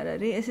ისე არ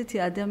არის. ესეთი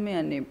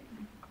ადამიანი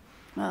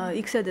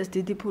იქ სადაც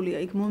დიდი ფულია,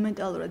 იქ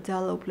მომენტალურად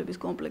ძალაუფლების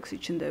კომპლექსი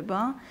ჩნდება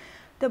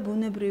და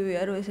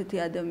ბუნებრივია რომ ესეთი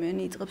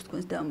ადამიანი იწყებს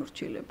თქვენს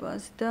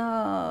დამორჩილებას და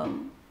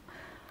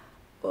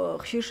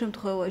ხშირ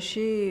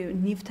შემთხვევაში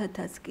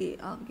ნივთათაც კი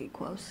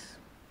აღიქვავს.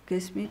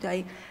 გესმით?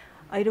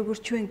 აი როგორც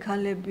ჩვენ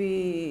ქალები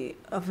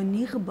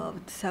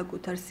ვნიღბავთ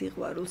საკუთარ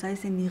სიყვარულს, აი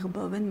ესე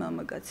ნიღბავენ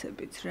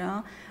მამაკაცებიც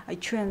რა. აი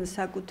ჩვენ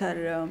საკუთარ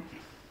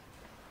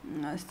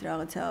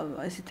რაღაცა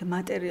ესეთ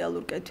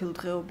მატერიალურ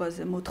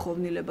კეთილდღეობაზე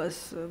მოთხოვნილებას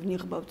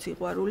ვნიღბავთ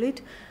სიყვარულით,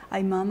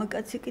 აი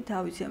მამაკაცი კი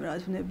თავისი ამ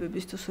რაღაც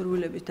ვნებების თუ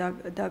სურვილების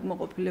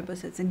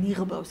დაკმაყოფილებასაც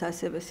ნიღბავს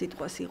ასევე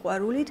სიტყვა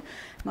სიყვარულით,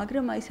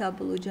 მაგრამ აი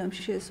საბოლოო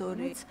ჯამში ეს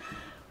ორი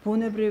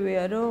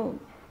ბუნებრივია, რომ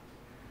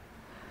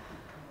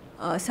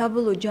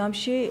საბოლოო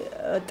ჯამში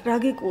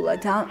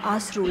ტრაგიკულად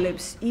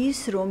ასრულებს ის,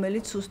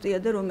 რომელიც სუსტია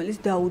და რომელიც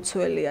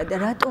დაუცველია და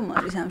რატომ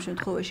არის ამ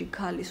შემთხვევაში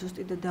ქალი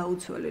სუსტი და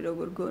დაუცველი,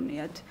 როგორ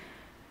გონიათ?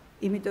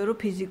 იმიტომ რომ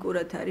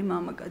ფიზიკურად არის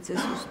მამაკაცი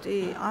სუსტი?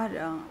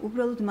 არა,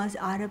 უბრალოდ მას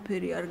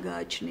არაფერი არ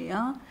გააჩნია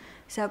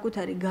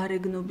საკუთარი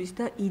გარეგნობის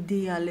და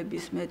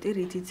იდეალების მეტი,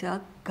 რითიც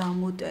აქვს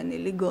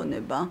გამოტენილი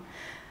გონება.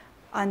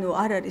 ანუ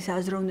არ არის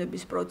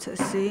აზროვნების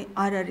პროცესი,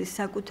 არ არის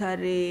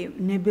საკუთარი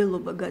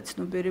ნებელობა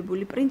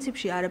გაცნობიერებული,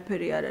 პრინციპში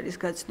არაფერი არ არის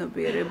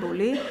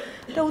გაცნობიერებული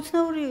და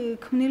უცნაური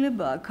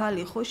ქმნილებაა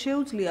ქალი, ხო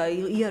შეუძლია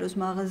იაროს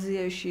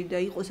მაღაზიაში და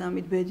იყოს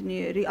ამით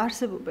ბედნიერი,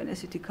 არსებობენ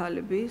ესეთი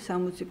ქალები,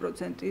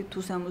 60% თუ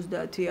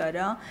 70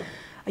 არა.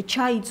 აი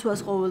ჩაიცვას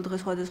ყოველდღე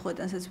სხვადასხვა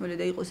ტანსაცმელი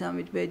და იყოს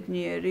ამით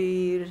ბედნიერი,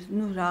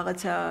 ნუ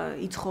რაღაცა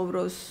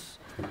იცხოვროს,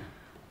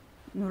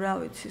 ნუ რა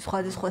ვიცი,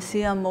 სხვადასხვა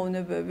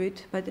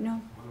სიამოვნებებით, ბატონო?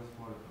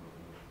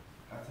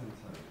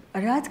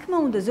 რა თქმა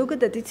უნდა,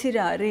 ზოგადად იცი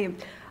რა არის?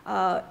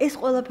 ეს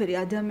ყველაფერი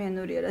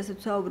ადამიანურია,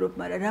 რასაც საუბრობ,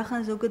 მაგრამ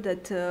რახან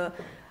ზოგადად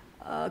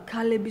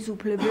ქალების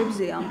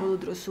უფლებებზე ამ ბოლო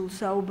დროს სულ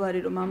საუბარი,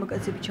 რომ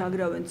მამაკაცები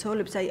ჩაგრავენ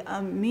ცოლებს, აი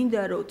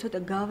მინდა რომ ცოტა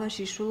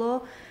გავაშიშვლო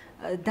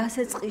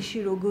დასაწყისში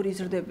როგორ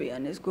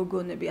იზრდებიან ეს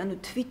გოგონები, ანუ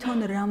თვითონ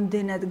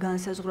რამდენად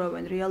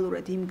განსაზღვრავენ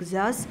რეალურად იმ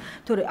გზას,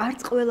 თორე არც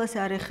ყველას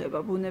არ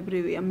ეხება,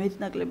 ბუნებრივია,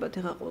 მეტნაკლებად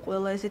ეხა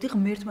ყველა ესეთი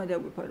ღმერთმა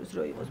დაგვიფაროს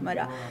რო იყოს,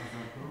 მაგრამ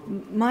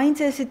მაინც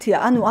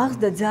ესეთია, ანუ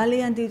ახსდა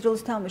ძალიან დიდ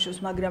როლს თამაშობს,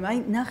 მაგრამ აი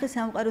ნახე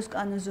სამყაროს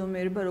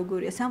კანონზომიერება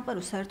როგორია,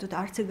 სამყაროს საერთოდ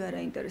არც ეგ არ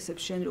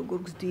აინტერესებს შენ როგორ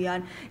გზდიან,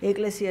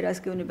 ეკლესია რას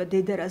გეუბნება,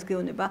 დედა რას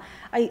გეუბნება,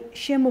 აი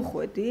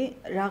შემოხვედი,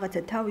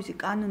 რაღაცა თავისი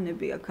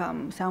კანონები აქვს ამ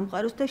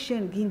სამყაროს და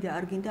შენ გინდა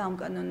არ გინდა ამ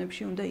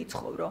კანონებში უნდა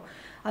იცხოვრო.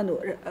 ანუ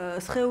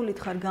სხეულით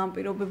ხარ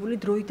განპირობებული,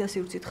 დროით და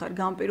სივრცით ხარ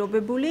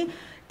განპირობებული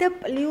და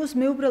პლუს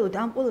მე უბრალოდ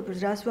ამ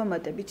ყველაფერს რას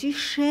ვამატებ, იცი,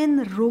 შენ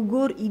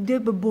როგორ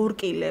იდებ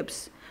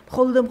ბორკილებს.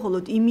 მხოლოდ და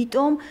მხოლოდ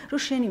იმიტომ, რომ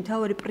შენი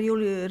მთავარი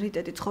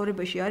პრიორიტეტი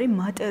ცხოვრებაში არის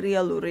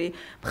მატერიალური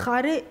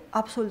მხარე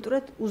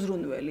აბსოლუტურად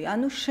უზრუნველი.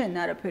 ანუ შენ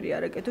არაფერი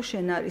არ აკეთო,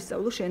 შენ არ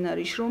ისწავლო, შენ არ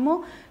იშრომო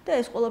და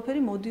ეს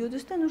ყველაფერი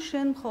მოდიოდეს და ნუ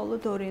შენ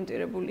მხოლოდ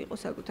ორიენტირებული იყო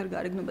საკუთარ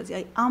გარეგნობაზე.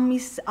 აი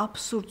ამის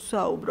აბსურდს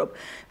ვსაუბრობ.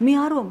 მე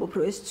არ ვამბობ,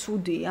 რომ ეს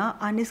ცუდია,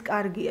 ან ეს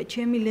კარგია,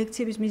 ჩემი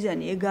ლექციების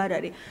მიზანი ეგ არ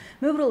არის.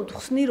 მე უბრალოდ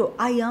ხსნი, რომ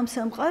აი ამ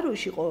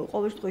სამყაროში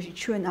ყოველ შემთხვევაში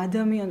ჩვენ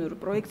ადამიანურ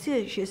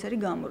პროექციაში ეს არის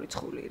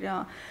გამორიცხული რა.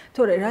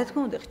 თორე რა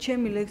თქმა უნდა,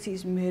 ჩემი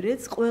ლექციის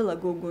მერეც ყველა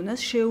გოგონას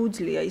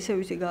შეუძლია ისევ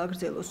ისე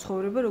გააგრძელოს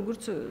ცხოვრება,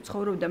 როგორც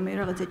ცხოვრობდა მე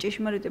რაღაცა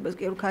ჭეშმარიტებას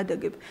კი არ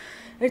ვქადაგებ.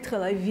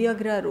 ერთხელ აი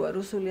ვიაგრა როა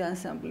რუსული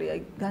ანსამბლი, აი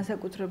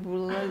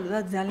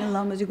განსაკუთრებულად ძალიან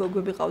ლამაზი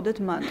გოგოები ყავდათ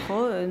მან, ხო?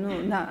 ნუ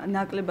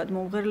ნაკლებად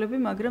მომღერლები,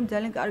 მაგრამ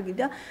ძალიან კარგი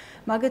და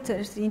მაგაც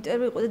ეს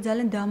ინტერვიუ იყო და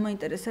ძალიან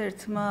დამაინტერესა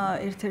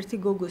ერთ-ერთი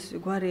გოგოს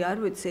გვარი არ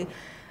ვიცი.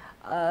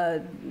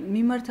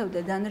 მიმართავდა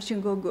დანარჩენ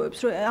გოგოებს,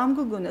 რომ ამ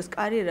გოგონას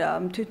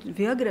კარიერა თვითონ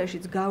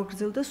ვიაგრაშიც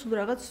გავგრძელდა სულ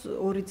რაღაც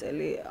 2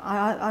 წელი,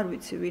 არ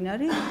ვიცი ვინ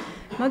არის,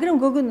 მაგრამ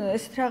გოგონა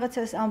ესეთ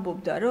რაღაცას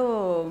ამბობდა,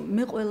 რომ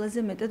მე ყველაზე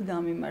მეტად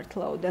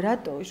გამიმართლაო და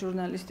რატო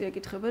ჟურნალისტი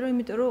ეკითხება, რომ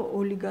იმიტომ რომ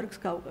ოლიგარქს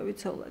გავყევი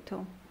ცოლათო.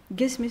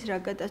 გესმის რა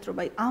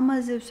კატასტროფა, აი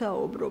ამაზე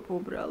ვსაუბრობ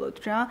უბრალოდ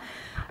რა.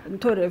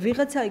 თორე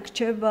ვიღაცა იქ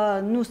რჩება,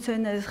 ნუ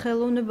სცენარის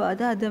ხელოვნებაა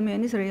და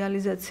ადამიანის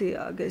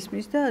რეალიზაციაა,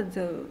 გესმის და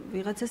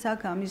ვიღაცას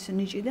აქვს ამის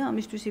ნიჭი და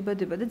ამისთვის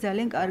იბადება და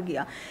ძალიან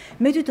კარგია.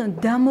 მე თვითონ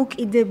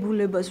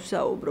დამოკიდებულებას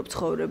ვსაუბრობ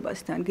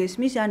ცხოვრებასთან,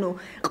 გესმის? ანუ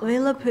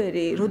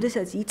ყველაფერი,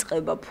 როდესაც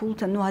იწყება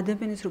ფულთან, ნუ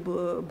ადამიანის რო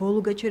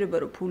ბოლო გაჩერება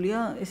რო ფულია,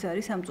 ეს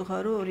არის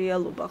სამწუხარო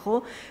რეალობა, ხო?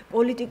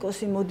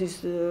 პოლიტიკოსი მოდის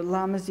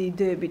ლამაზი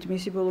იდეებით,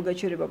 მისი ბოლო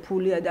გაჩერება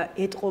ფულია და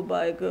ეტყობა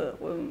ეგ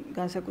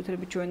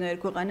განსაკუთრებით ჩვენაერ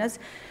ქვეყანას,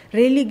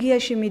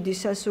 რელიგიაში მიდის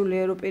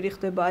სასულიერო პირი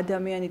ხდება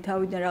ადამიანი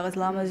თავიდან რაღაც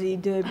ლამაზი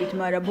იდეებით,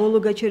 მაგრამ ბოლო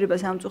გაჩერება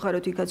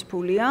სამწუხაროდ იქაც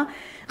ფულია.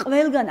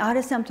 ყველგან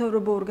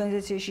არასამთავრობო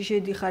ორგანიზაციაში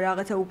შედიხარ,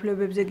 რაღაცა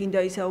უფლებებზე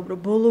გინდა ისაუბრო,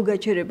 ბოლო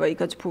გაჩერება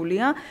იქაც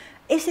ფულია.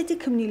 ესეთი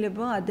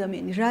ქმნილება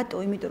ადამიანი,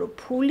 რატო? იმიტომ რომ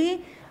ფული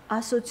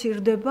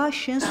ასოცირდება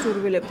შენ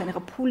სურვილებთან.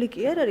 ეხლა ფული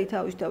კი არ არის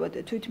თავისთავად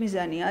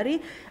თვითმიზანი არის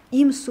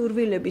იმ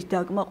სურვილების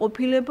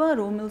დაკმაყოფილება,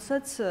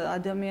 რომელსაც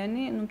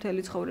ადამიანი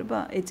მთელი ცხოვრება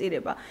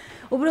ეწირება.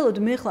 უბრალოდ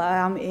მე ხლა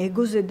ამ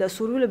ეგოზე და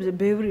სურვილებზე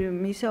ბევრი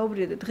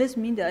მისაუბრია და დღეს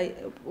მინდა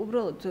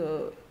უბრალოდ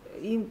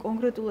იმ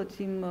კონკრეტულად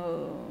იმ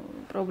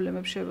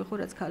პრობლემებს შევეხო,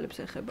 რაც ქალებს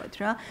ეხებათ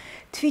რა.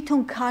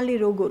 თვითონ ქალი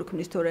როგორ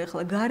ქმნის, თორე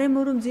ეხლა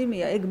გარემო რომ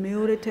მძიმეა, ეგ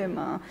მეორე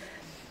თემაა.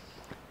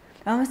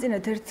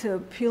 ამასთანავე ერთ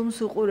ფილმს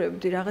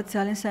უყურებდი, რაღაც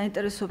ძალიან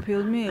საინტერესო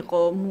ფილმი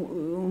იყო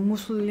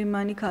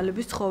მუსლიმანი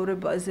ქალების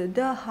ცხოვრებაზე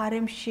და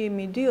ჰარემში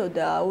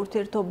მიდიოდა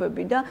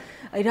ურთიერთობები და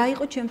აი რა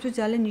იყო ჩემთვის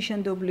ძალიან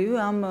ნიშანდობლივი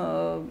ამ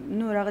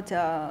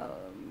რაღაცა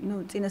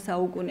წინა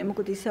საუკუნე,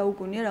 მოკლედ ის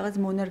საუკუნეა რაღაც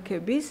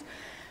მონარქების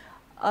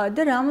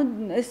და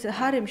ეს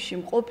ჰარემში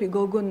მყოფი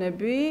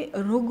გოგონები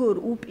როგორ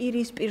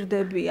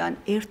უპირისპირდებიან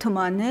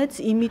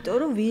ერთმანეთს, იმიტომ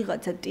რომ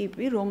ვიღაცა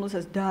ტიპი,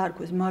 რომელსაც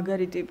დაარქვეს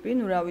მაგარი ტიპი,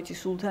 რა ვიცი,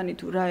 სულთანი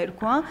თუ რა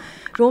ერქვა,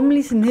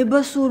 რომლის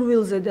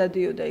ნებასურვილზე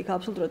დადიოდა იქ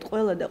აბსოლუტურად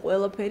ყველა და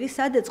ყველაფერი,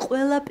 სადაც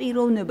ყველა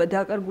პიროვნება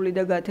დაკარგული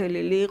და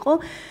გათელილი იყო.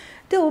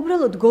 და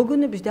უბრალოდ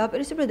გოგონების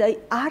დაპირისპირება,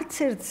 არც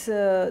ერთს,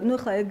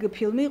 ახლა ეგ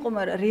ფილმი იყო,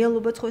 მაგრამ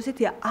რეალობაც ხო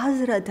ესეთია,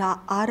 აზრად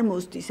არ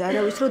მოსდის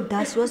არავის, რომ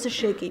დასვას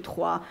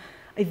შეკითხვა.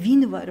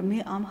 ვინ ვარ მე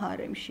ამ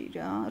ჰარემში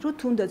რა? რომ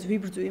თუნდაც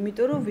ვიბრძვი,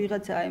 იმიტომ რომ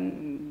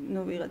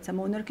ვიღაცა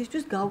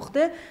მონარქისტვის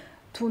გავხდე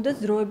თუნდაც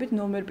დროებით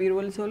ნომერ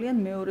პირველი ცოლი ან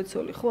მეორე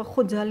ცოლი.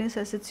 ხო ძალიან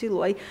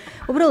სასაცილოა.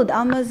 უბრალოდ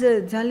ამაზე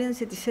ძალიან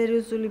ისეთი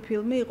სერიოზული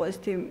ფილმი იყო,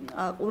 ესეთი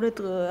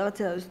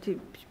რაღაცა ესეთი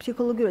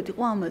ფსიქოლოგიურად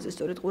იყო ამაზე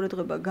სწორედ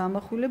ყურადღება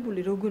გამახვილებული,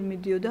 როგორ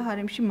მიდიოდა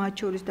ჰარემში მათ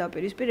შორის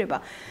დაპირისპირება.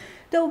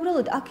 და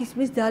უბრალოდ აქ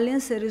ისმის ძალიან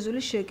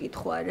სერიოზული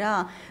შეკითხვა რა.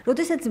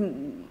 როდესაც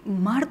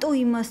მარტო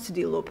იმას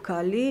ცდილობ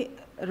ქალი,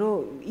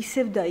 რომ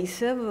ისევ და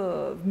ისევ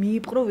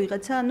მიიპყრო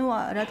ვიღაცა,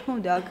 რა თქმა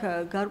უნდა, აქ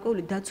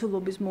გარკვეული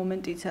დაცულობის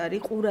მომენტიც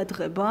არის,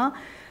 ყურადღება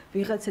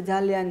ვიღაცა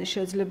ძალიან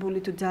შეძლებული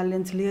თუ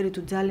ძალიან ძლიერი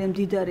თუ ძალიან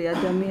მდიდარი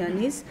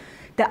ადამიანის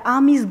და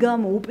ამის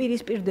გამო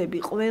უპირისპირდები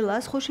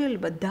ყველას, ხო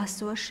შეიძლება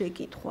დასვა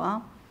შეკითხვა.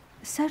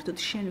 საერთოდ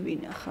შენ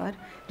ვინ ახარ?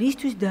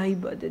 რისთვის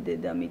დაიბადე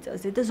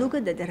დედამიწაზე და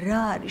ზოგადად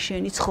რა არის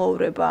შენი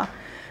ცხოვრება?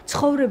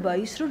 ცხოვრება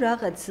ის, რომ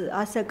რაღაც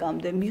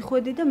ასაკამდე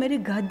მიხვედი და მერე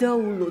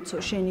გადაულოცო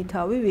შენი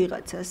თავი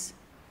ვიღაცას.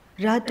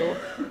 რატო?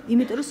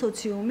 იმიტომ რომ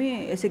სოციუმი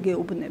ესე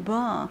გეუბნება?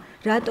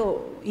 რატო?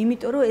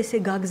 იმიტომ რომ ესე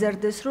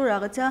გაგზარდეს, რომ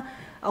რაღაცა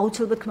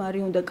აუცილებლად ქმარი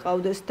უნდა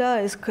გყავდეს და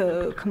ეს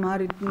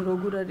ქმარი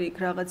როგორ არის იქ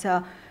რაღაცა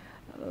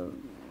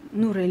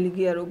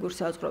რელიგია როგორ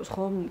საზღვრავს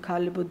ხო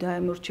ქალებო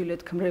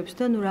დაემორჩილეთ ქმრებს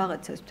და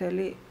რაღაცას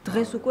მთელი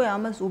დღეს უკვე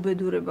ამას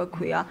უბედურება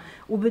ქვია.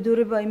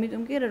 უბედურება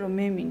იმიტომ კი არა რომ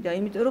მე მინდა,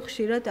 იმიტომ რომ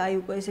ხშირად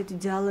უკვე ესეთი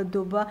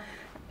ძალადობა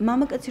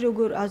მამაკაცი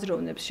როგორ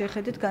აზროვნებს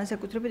შეხედეთ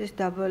განსაკუთრებით ეს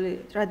დაბალი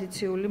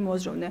ტრადიციული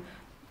მოზროვნე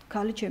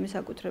ქალი ჩემი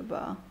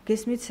საკუთრებაა.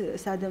 გესმით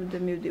სადამდე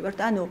მივდივართ.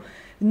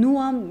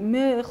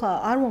 მე ახლა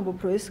არ ვამბობ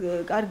რომ ეს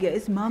კარგია,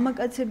 ეს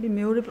მამაკაცები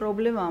მეორე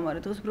პრობლემაა,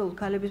 მაგრამ დღეს უბრალოდ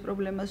ქალების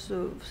პრობლემას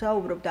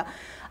ვსაუბრობ და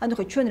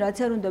ხო ჩვენ რაც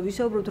არ უნდა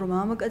ვისაუბროთ რომ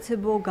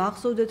მამაკაცებო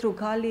გახსოვდეთ რომ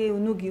ქალი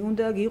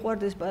უნდა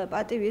გიყვარდეს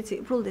პატივი, ეცი,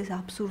 უბრალოდ ეს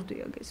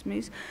აბსურდია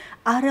გესმის.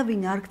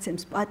 არავინ არ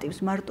გცემს პატივს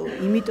მარტო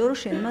იმიტომ რომ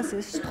შენ მას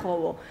ეს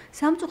სთხოვო.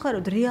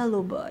 სამწუხაროდ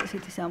რეალობაა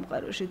ესეთი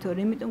სამყაროში, თორე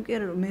იმიტომ კი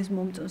არა რომ ეს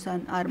მომწონს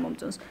ან არ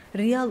მომწონს.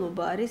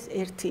 რეალობა არის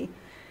ერთი.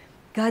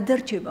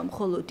 გადარჩება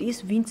მხოლოდ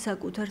ის, ვინც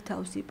საკუთარ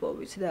თავს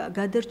იპოვის და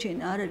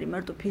გადარჩენა არ არის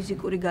მარტო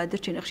ფიზიკური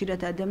გადარჩენა,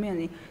 ხშირად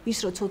ადამიანი ის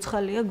რო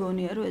ცოცხალია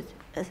გონია რომ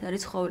ეს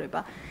არის ცხოვრება.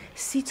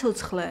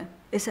 სიცოცხლე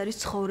ეს არის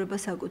ცხოვრება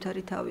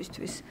საკუთარი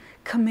თავისთვის,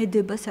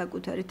 ქმედება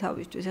საკუთარი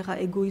თავისთვის. ეხლა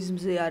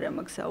ეგოიზმზე არა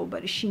მაქვს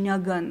საუბარი,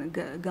 შინაგან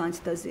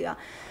განცდაზეა.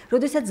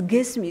 როდესაც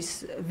გესმის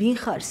ვინ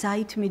ხარ,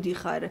 საით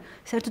მიდიხარ,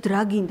 საერთოდ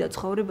რა გინდა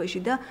ცხოვრებაში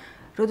და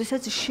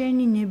როდესაც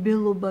შენი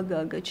ნებელობა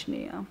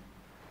გაგაჩნია.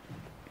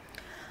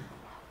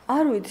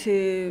 არ ვიცი,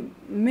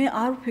 მე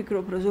არ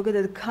ვფიქრობ, რომ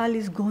ზოგადად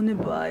ქალის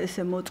გონებაა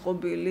ესე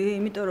მოწყობილი,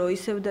 იმიტომ რომ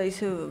ისევ და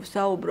ისევ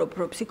ვსაუბრობ,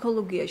 რომ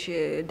ფსიქოლოგიაში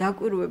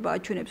დაკვირვება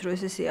აჩვენებს, რომ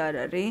ესე არ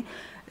არის.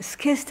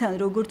 სქესთან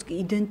როგორც კი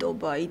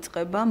იდენტობა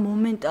იწყება,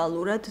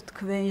 მომენტალურად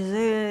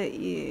თქვენზე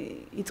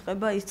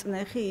იწყება ის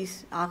წნეხი, ის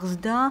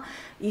აღზრდა,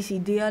 ის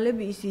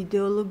იდეალები, ის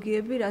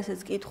იდეოლოგიები, რასაც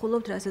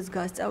კითხულობთ, რასაც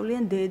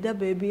გასწავლიან დედა,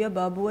 ბებია,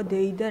 ბაბუა,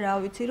 დეიდა, რა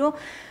ვიცი, რომ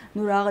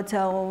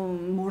რაღაცა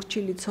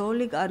მორჩილი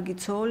ცოლი, კარგი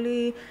ცოლი,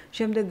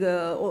 შემდეგ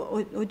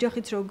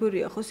ოჯახიც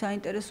როგორია, ხო,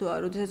 საინტერესოა,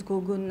 როდესაც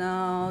გოგონა,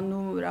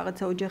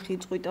 რაღაცა ოჯახი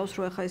იწყვიტავს,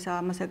 რომ ეხა ეს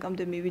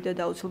ამასაკამდე მივიდა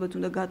და აუცილებლად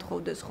უნდა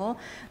გათხოვდეს, ხო?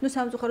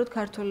 სამწუხაროდ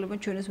ქართველებმა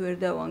ჩვენ ეს ვერ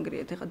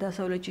დავანგრიეთ. ეხა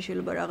დასავლეთში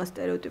შეიძლება რაღაც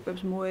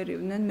სტერეოტიპებს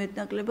მოერივნენ,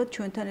 მეტნაკლებად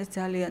ჩვენთან ეს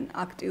ძალიან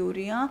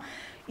აქტიურია.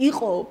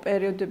 იყო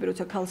პერიოდები,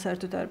 როცა ქალს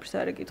საერთოდ არაფერს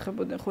არ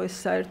ეკითხებოდნენ, ხო ეს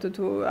საერთოდ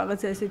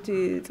რაღაცა ესეთი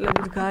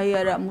წლებიც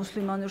გაიარა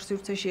მუსლიმანურ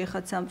სივრცეში,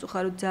 ეხაც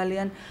სამწუხაროდ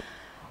ძალიან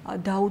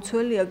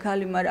დაუცველია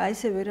ქალი, მაგრამ აი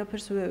ესე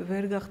ვერაფერს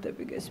ვერ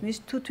გახდები გესმის.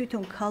 თუ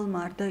თვითონ ქალმა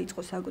არ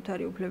დაიწყო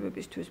საკუთარი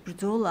უფლებებისთვის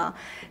ბრძოლა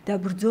და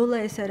ბრძოლა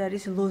ეს არ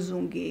არის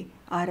ლოზუნგი,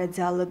 არა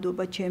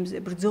ძალადობა ჩემზე,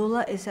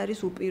 ბრძოლა ეს არის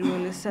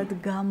უპირველესად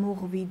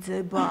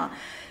გამოღვიძება.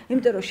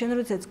 იმიტომ რომ შენ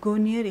როდესაც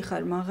გონიერი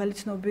ხარ, მაღალი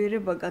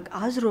ცნობიერება გაქვს,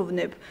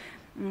 აზროვნებ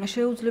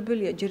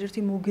შეუძლებელია ჯერ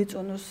ერთი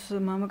მოგეწონოს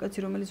მამაკაცი,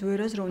 რომელიც ვერ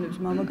აზროვნებს,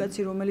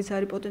 მამაკაცი, რომელიც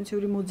არის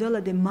პოტენციური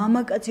მოძალადე,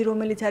 მამაკაცი,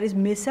 რომელიც არის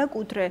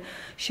მესაკუთრე,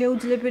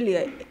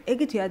 შეუძლებელია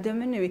ეგეთი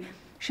ადამიანები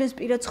შენს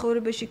პირად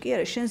ცხოვრებაში კი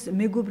არა, შენს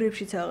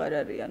მეგობრებშიც აღარ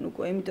არიან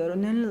უკვე, იმიტომ რომ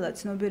ნელ-ნელა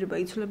ცნობიერება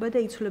იცვლება და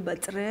იცვლება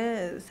წრე,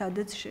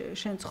 სადაც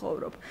შენ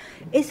ცხოვრობ.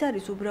 ეს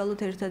არის უბრალოდ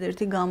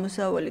ერთადერთი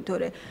გამოსავალი,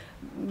 თორე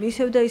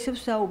ისევ და ისევ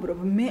საუბრობ,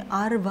 მე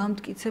არ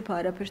ვამტკიცებ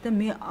არაფერს და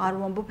მე არ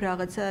ვამბობ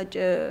რაღაცა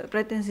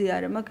პრეტენზია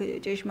არ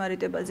მაქვს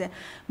ჭეშმარიტებაზე.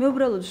 მე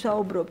უბრალოდ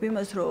საუბრობ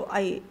იმას, რომ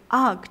აი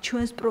აქ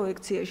ჩვენს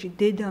პროექციაში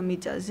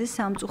დედამიწაზე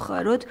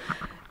სამწუხაროდ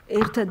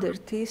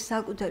ერთადერთი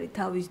საკუთარი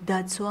თავის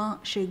დაცვა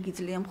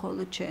შეგიძლია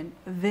მხოლოდ შენ.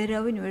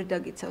 ვერავინ ვერ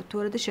დაგიცავ. თუ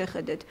არა და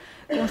შეხედეთ.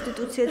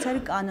 კონსტიტუციაც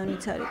არის,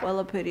 კანონიც არის,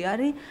 ყველაფერი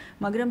არის,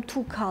 მაგრამ თუ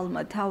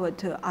ქალმა თავად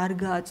არ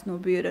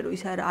გააცნობიერა, რომ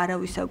ის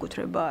არავის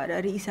საკუთრება არ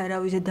არის, ის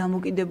არავის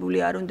დამოკიდებული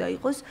არ უნდა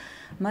იყოს,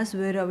 მას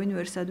ვერავინ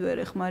ვერსად ვერ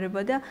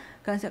ეხმარება და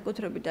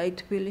განსაკუთრებით აი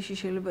თბილისში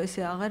შეიძლება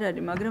ესე აღარ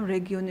არის, მაგრამ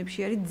რეგიონებში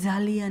არის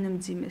ძალიან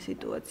მძიმე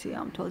სიტუაცია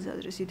ამ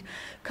თვალსაზრისით.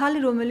 ქალი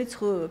რომელიც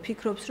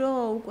ფიქრობს, რომ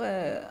უკვე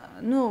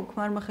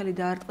ქმარმახელი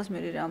დაარტყას მე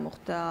რა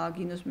მოხდა,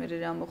 გინოს მე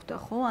რა მოხდა,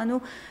 ხო? ანუ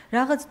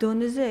რაღაც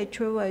დონეზე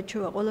ეჩვევა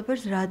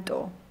ყველაფერს რატო?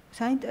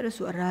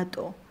 საინტერესოა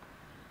რატო?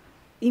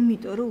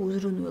 იმიტომ რომ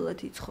უზრუნველად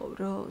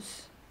იცხოვროს.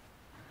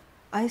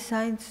 აი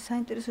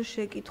საინტერესო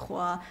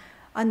შეკითხვა.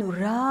 ანუ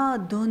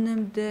რა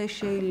დონემდე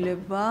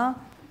შეიძლება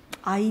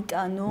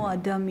აიტანო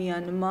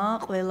ადამიანმა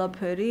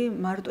ყველაფერი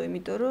მარტო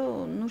იმიტომ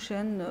რომ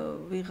შენ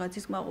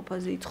ვიღაცის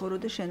კმაყოფაზე იცხოვრო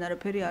და შენ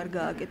არაფერი არ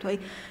გააკეთო. აი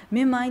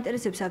მე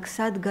მაინტერესებს აქ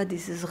სად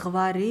გადის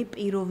ზღვარი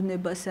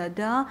პიროვნებასა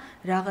და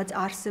რაღაც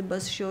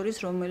არსებას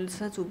შორის,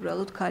 რომელსაც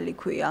უბრალოდ ქალი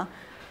ქვია.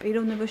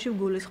 პიროვნებაში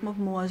ვგულისხმობ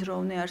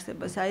მოაზროვნე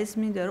არსებას. აი ეს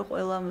მინდა რომ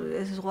ყველა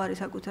ეს ზღვარი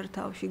საკუთარ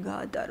თავში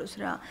გაატაროს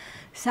რა.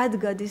 სად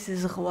გადის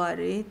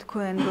ზღვარი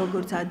თქვენ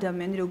როგორც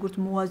ადამიანი, როგორც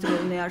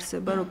მოაზროვნე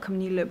არსება, რო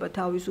ქმნილება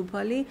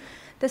თავისუფალი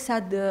და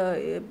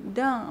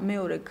და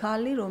მეორე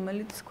ქალი,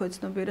 რომელიც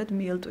ქვეცნობიერად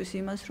მიელტვის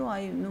იმას, რომ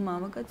აი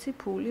მამაკაცი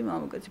ფული,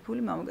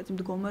 მამაკაცი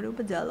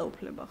მდგომარეობა,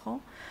 ძალაუფლება, ხო?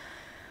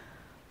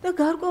 და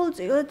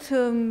გარკვეულწილად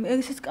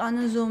ესეც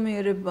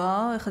კანონზომიერება,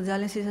 ეხლა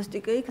ძალიან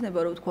სისასტიკე იქნება,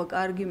 რომ თქვა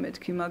კარგი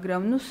მეთქი,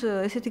 მაგრამ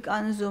ესეთი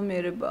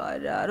კანონზომიერება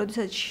არა,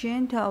 როდესაც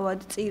შენ თავად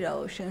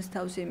წირავ შენს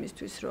თავს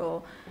იმისთვის, რომ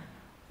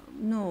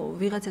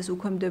ვიღაცას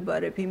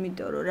უქვემდებარებ,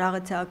 იმიტომ რომ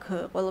რაღაცა აქ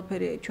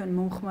ყველაფერი ჩვენ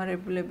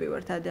მომხმარებლები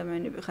ვართ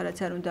ადამიანები, ხარაც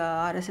არ უნდა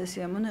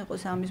არასასიამოვნო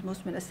იყოს ამის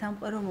მოსმენა,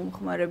 სამყარო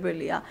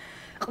მომხმარებელია.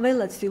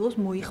 ყველა ცდილობს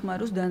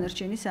მოიხმაროს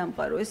დანარჩენი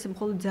სამყარო. ეს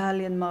მხოლოდ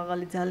ძალიან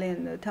მაღალი, ძალიან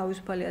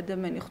თავისუფალი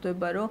ადამიანი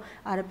ხვდება, რომ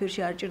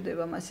არაფერში არ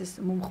ჭირდება მას ეს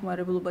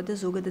მომხმარებლობა და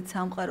ზოგადად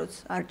სამყაროც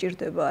არ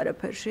ჭირდება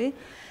არაფერში.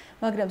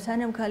 მაგრამ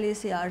სანამ ქალი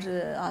ესე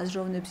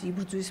აზროვნებს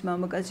იბრძვის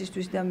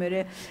მამაკაცისთვის და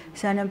მე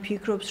სანამ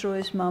ფიქრობს, რომ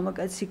ეს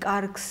მამაკაცი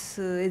კარგს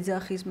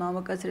ეძახის,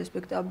 მამაკაცს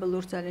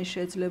რესპექტაბელურს, ძალიან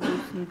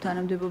შეძლებულს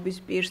თანამდებობის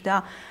პირს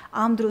და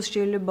ამ დროს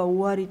შეიძლება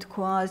უარი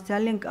თქვას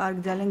ძალიან კარგ,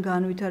 ძალიან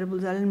განვითარებულ,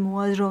 ძალიან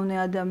მოაზროვნე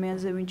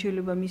ადამიანზე, ვინც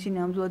შეიძლება მისი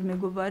ნამდვილად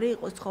მეგობარი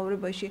იყოს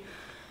ცხოვრებაში.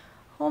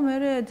 ხო, მე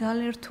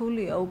ძალიან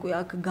რთულია უკვე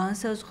აქ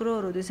განსაზღვრო,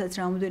 როდესაც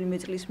რამოდენიმე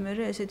წლის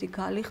მერე ესეთი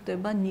ქალი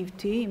ხდება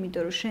ნივთი,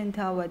 იმიტომ რომ შენ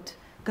თავად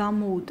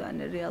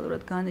გამოუტანე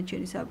რეალურად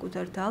განაჩენი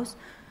საკუთარ თავს,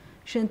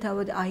 შენ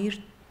თავად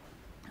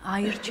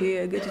აირჩიე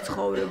ეგეთი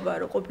ცხოვრება,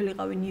 რომ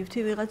ყოფილიყავი ნივთი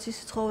ვიღაცის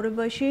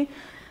ცხოვრებაში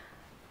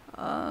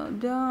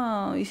და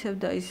ისევ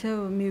და ისევ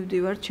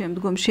მივდივარ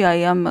შემდგომში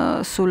აი ამ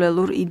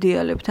სულელურ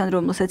იდეალებთან,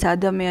 რომელსაც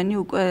ადამიანი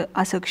უკვე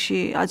ასაკში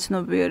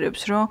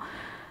აცნობიერებს, რომ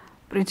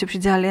პრინციპში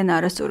ძალიან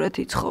არასწორად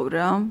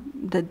იცხოვრა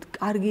და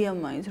კარგია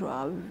მაინც რომ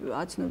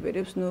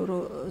აცნობიერებს,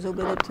 რომ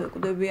ზოგადად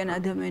კვდებიან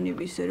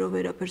ადამიანები ისე რომ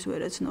ვერაფერს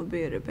ვერ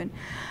აცნობიერებენ.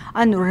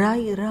 ანუ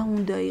რა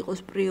უნდა იყოს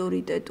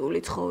პრიორიტეტული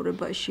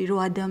ცხოვრებაში, რომ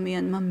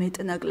ადამიანმა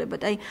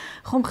მეტნაკლებად, აი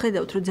ხომ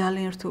ხედავთ რომ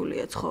ძალიან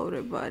რთულია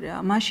ცხოვრება რა.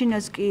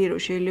 მაშინაც კი რომ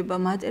შეიძლება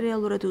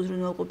მატერიალურად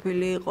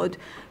უზრუნველყოფილი იყოთ,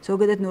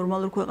 ზოგადად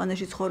ნორმალურ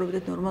ქვეყანაში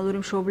ცხოვრობდეთ, ნორმალური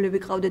მშობლები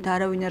ყავდეთ,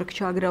 არავინ არ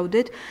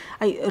გჩაგრავდეთ.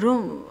 აი რომ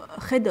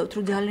ხედავთ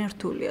რომ ძალიან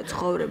რთულია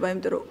ცხოვრება,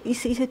 იმიტომ რომ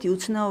ისეთი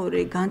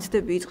უცნაური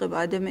განცდები იწყება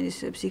ადამიანის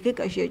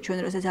ფსიქიკაში, ჩვენ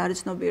რასაც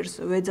არაცნობიერს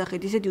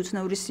ვეძახით, ისეთი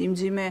უცნაური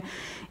სიმძიმე,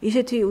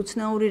 ისეთი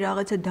უცნაური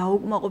რაღაცა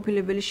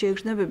დაუკმაყოფილებელი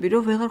შეგრძნებები,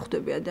 რომ ვეღარ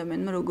ხვდები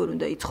ადამიანმა როგორ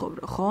უნდა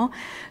იცხოვრო, ხო?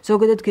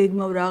 ზოგადად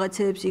გეგმავ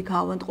რაღაცებს, იქ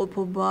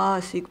ავადმყოფობა,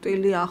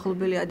 სიკვდილი,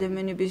 ახლობელი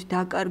ადამიანების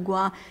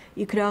დაკარგვა,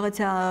 იქ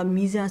რაღაცა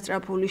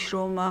მიზანსწრაფული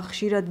შრომა,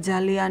 ხშირად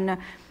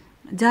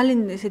ძალიან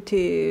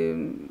ესეთი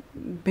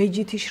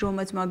ბეჯითი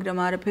შრომაც, მაგრამ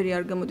არაფერი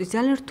არ გამოდის.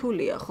 ძალიან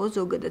რთულია, ხო,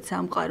 ზოგადად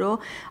სამყარო.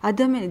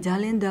 ადამიანი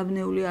ძალიან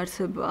დაბნეული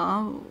არსებაა,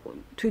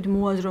 თვით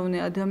მოაზროვნე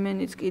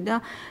ადამიანიც კი და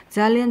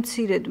ძალიან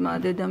მცირედმა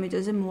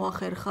დედამიწაზე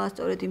მოახერხა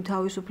სწორედ იმ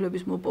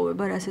თავისუფლების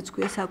მოპოვება, რასაც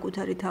ქვია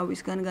საკუთარი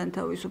თავისგან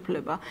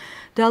განთავისუფლება.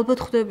 და ალბათ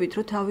ხვდებით,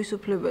 რომ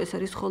თავისუფლება ეს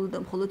არის მხოლოდ და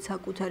მხოლოდ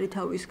საკუთარი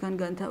თავისგან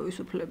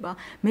განთავისუფლება.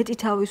 მეტი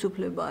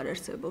თავისუფლება არ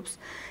არსებობს.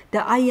 და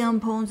აი ამ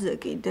ფონზე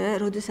კიდე,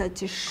 როდესაც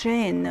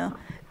შენ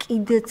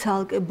კიდე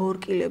ცალკე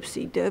ბორკილებს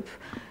იდებ,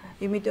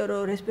 იმიტომ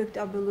რომ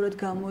რესპექტაბელურად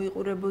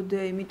გამოიყურებოდე,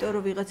 იმიტომ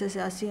რომ ვიღაცას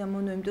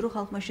ასიამოვნო, იმიტომ რომ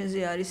ხალხმა შენზე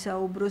არის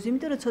საუბროს,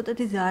 იმიტომ რომ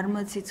ცოტათი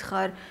ზარმაციც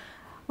ხარ.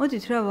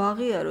 მოდით რა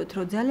ვაღიაროთ,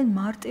 რომ ძალიან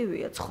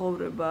მარტივია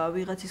ცხოვრება,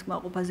 ვიღაცის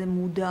კმაყოფაზე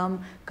მუდამ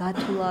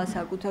გათვლა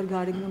საკუთარ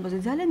გარეგნობაზე,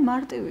 ძალიან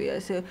მარტივია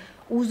ესე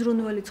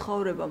უზრუნველი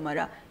ცხოვრება,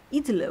 მაგრამ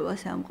იძლევა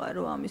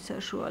სამყარო ამის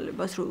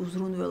საშუალებას, რომ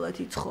უზრუნველად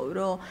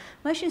იცხოვრო.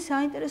 მაშინ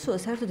საინტერესოა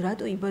საერთოდ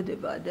რატო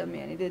იბადება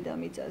ადამიანი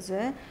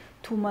დედამიწაზე?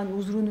 თუ მან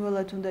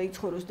უზრუნველად უნდა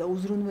იცხოვროს და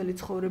უზრუნველი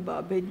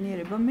ცხოვრებაა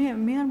ბედნიერება,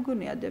 მე არ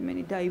მგონი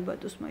ადამიანი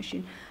დაიბადოს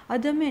მაშინ.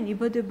 ადამიანი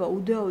იბადება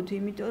უდაოდ,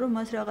 იმიტომ რომ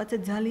მას რაღაცა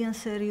ძალიან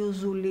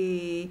სერიოზული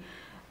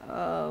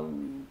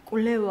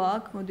კვლევა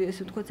აქვს, მოდი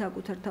ესე ვთქვათ,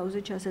 საკუთარ თავზე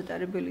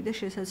ჩასატარებელი და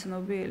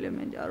შესაცნობი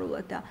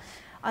ელემენტარულად და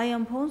აი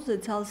ამ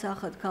ფონზე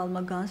ცალსახად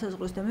ქალმა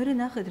განსაზღვროს და მე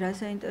ნახეთ რა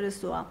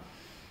საინტერესოა.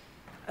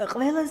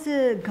 ყველაზე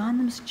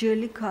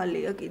განმსჯელი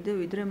ქალია კიდე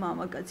ვიდრე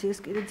მამაკაცი, ეს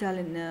კიდე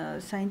ძალიან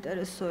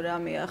საინტერესო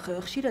რამეა.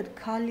 ხშირად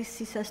ქალის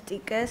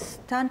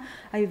სისასტიკესთან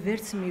აი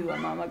ვერც მივა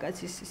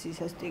მამაკაცის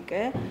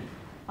სისასტიკე.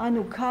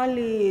 ანუ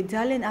ქალი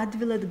ძალიან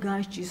ადვილად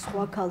განსჯის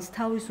სხვა ქალს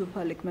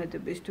თავისუფალი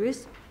ქმედებისთვის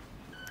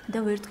და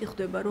ვერტყი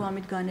ხდება რომ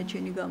ამით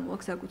განაჩენი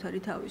გამოაქვს საკუთარი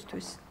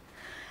თავისთვის.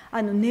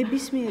 ანუ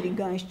ნებისმიერი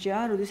განსჯა,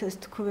 როდესაც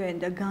თქვენ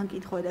და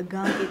განკითხვა და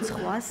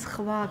განკითხვა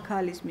სხვა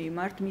ქალის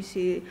მიმართ,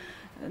 მისი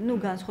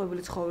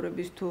განსხვავებული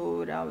ცხოვრების თუ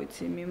რა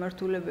ვიცი,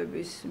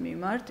 მიმართულებების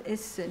მიმართ,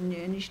 ეს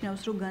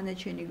ნიშნავს რომ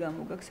განაჩენი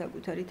გამოგაქვს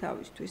საკუთარი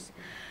თავისთვის.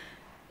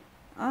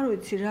 არ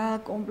ვიცი რა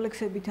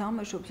კომპლექსები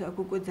თამაშობს აქ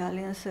უკვე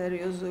ძალიან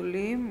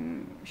სერიოზული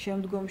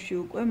შემდგომში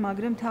უკვე,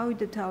 მაგრამ თავი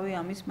და თავი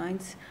ამის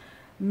მაინც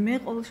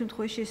მე ყოველ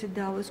შემთხვევაში ესე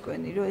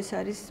დავასკვენი, რომ ეს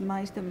არის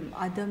მაინც და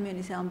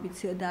ადამიანის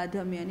ამბიცია და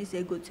ადამიანის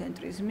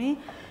ეგოცენტრიზმი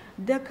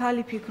და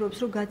ქალი ფიქრობს,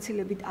 რომ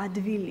გაცილებით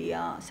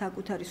ადვილია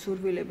საკუთარი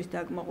სურვილების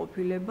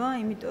დაკმაყოფილება,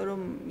 იმიტომ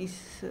რომ ის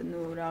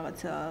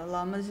რაღაცა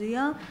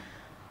ლამაზია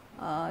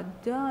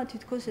და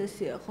თითქოს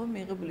ესეა ხო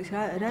მიღებული.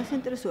 რა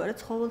საინტერესოა, რა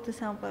ცხოველთა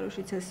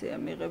სამყაროშიც ესეა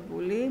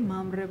მიღებული,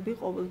 მამრები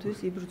ყოველთვის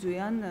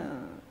იბრძვიან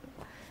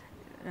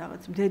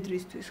რაღაც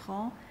მდედრისთვის,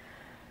 ხო?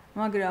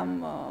 მაგრამ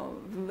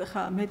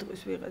ხა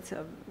მეტყვის ვიღაცა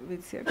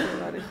ვიცი აქ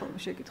არის ხოლმე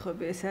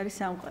შეკითხვები, ეს არის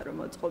სამყარო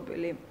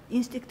მოწყობილი.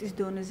 ინსტინქტის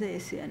დონეზე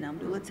ესეა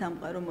ნამდვილად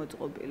სამყარო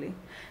მოწყობილი.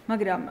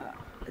 მაგრამ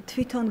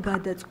თვითონ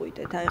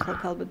გადაწყვიტეთ, აი ხა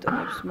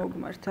ქალბატონებს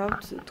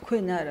მოგმართავთ,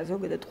 თქვენ არა,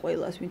 ზოგადად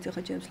ყველას, ვინც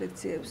ახლა ჩემს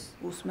ლექციებს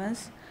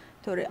უსმენს,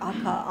 თორე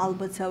აქ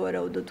ალბათ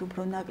სავარაუდოდ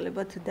უფრო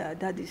ნაკლებად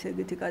დადის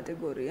ეგეთი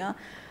კატეგორია.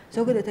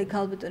 ზოგადად აი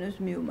ქალბატონებს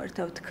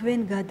მიუმართავთ, თქვენ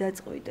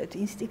გადაწყვიტეთ,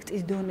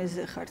 ინსტინქტის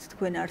დონეზე ხართ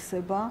თქვენ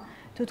არსება,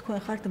 თუ თქვენ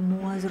ხართ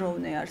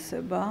მოაზროვნე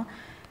არსება,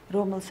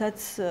 რომელსაც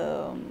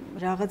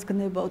რაღაც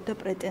გნებავთ და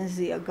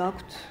პრეტენზია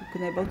გაქვთ,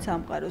 გნებავთ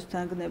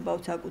სამყაროსთან,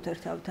 გნებავთ საკუთარ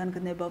თავთან,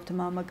 გნებავთ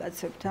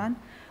მამაკაცებთან,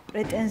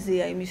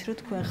 პრეტენზია იმის, რომ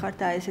თქვენ ხართ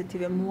აი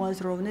ესეთივე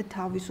მოაზროვნე,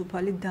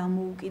 თავისუფალი,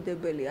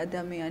 დამოუკიდებელი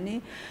ადამიანი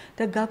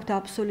და გაქვთ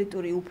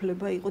აბსოლუტური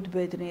უფლება იყოთ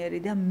ბედნიერი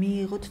და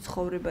მიიღოთ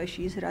ცხოვრებაში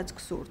ის, რაც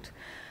გსურთ.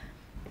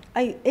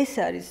 აი ეს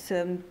არის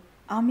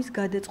ამის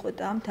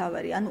გადაწყვეტა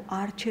მთავარი, ანუ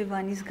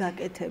არჩევანის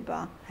გაკეთება,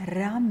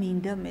 რა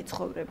მინდა მე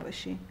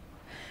ცხოვრებაში.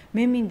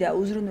 მე მინდა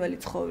უზრუნველი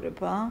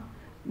ცხოვრება,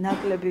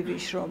 ნაკლები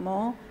ვიშრომო,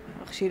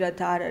 ხშირად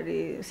არ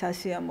არის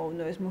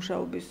სასიამოვნო ეს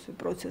მუშაობის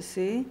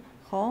პროცესი,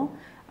 ხო?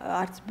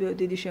 არც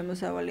დიდი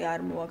შემოსავალი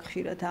არ მოაქვს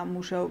ხშირად ამ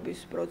მუშაობის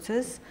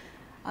პროცესს.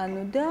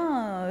 ანუ და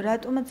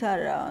რატომაც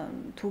არა,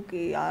 თუ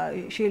კი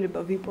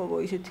შეიძლება ვიპოვო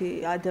ისეთი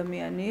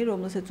ადამიანი,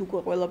 რომელსაც უკვე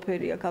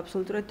ყველაფერი აქვს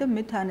აბსოლუტურად და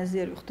მე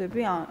თანაზიერი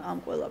ვხდები ამ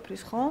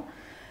ყველაფრის, ხო?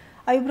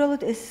 აი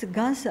უბრალოდ ეს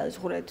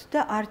განსაზღვრეთ და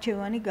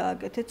არჩევანი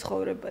გააკეთეთ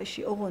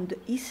ცხოვრებაში. ოღონდ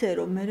ისე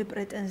რომ მე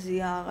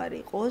პრეტენზია აღარ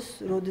იყოს,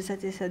 როდესაც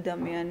ეს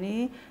ადამიანი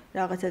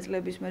რაღაცა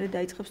წლების მერე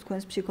დაიწყებს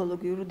თქვენს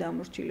ფსიქოლოგიურ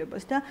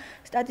დამორჩილებას და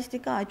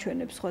სტატისტიკა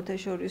აჩვენებს სხვათა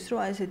შორის, რომ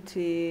აი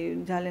ესეთი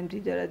ძალიან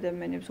მდიდარ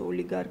ადამიანებს,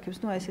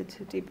 ოლიგარქებს, ესეთ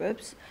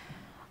ტიპებს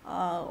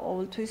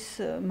ყოველთვის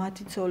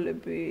მათი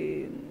ცოლები,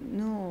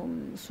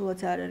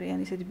 სულაც არ არიან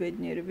ისეთი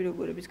ბედნიერები,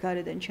 როგორებიც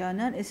გარედან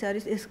ჩანან,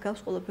 ეს გავს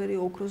ყველაფერი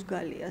ოქროს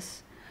გალიას.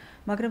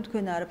 მაგრამ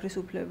თქვენ არაფრის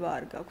უფლება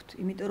არ გაქვთ,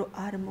 იმიტომ რომ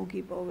არ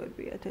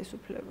მოგიპოვებიათ ეს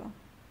უფლება.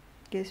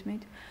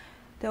 გესმით?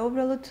 და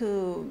უბრალოდ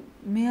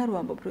მე არ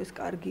ვამბობ, რომ ეს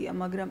კარგია,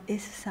 მაგრამ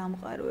ეს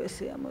სამყარო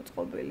ესეა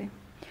მოწყობილი.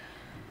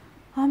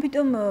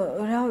 ამიტომ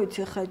რა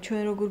ვიცი, ხა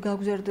ჩვენ როგორ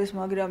გავგზარდეს,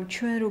 მაგრამ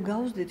ჩვენ რო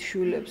გავსდეთ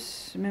შვილებს,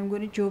 მე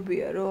მგონი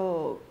ჯობია,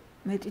 რომ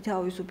მეტი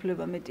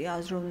თავისუფლება, მეტი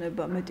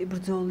აზროვნება, მეტი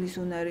ბრძოლის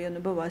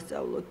უნარიანობა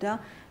ვასწავლოთ და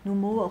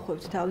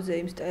მოვახვევთ თავზე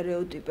იმ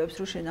სტერეოტიპებს,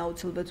 რომ შენ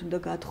აუცილებლად უნდა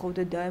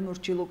გათხოვდე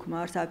დაემორჩილო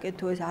ქმარს,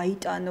 აკეთო ეს,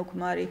 აიტანო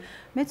ქმარი.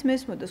 მეც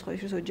მესმოდა სხვა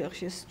შვილის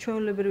ოჯახში ეს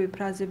ჩვეულებრივი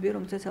ფრაზებია,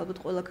 რომელსაც ალბათ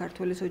ყველა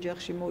ქართველის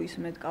ოჯახში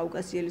მოისმენთ,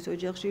 კავკასიელის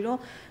ოჯახში, რომ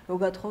რო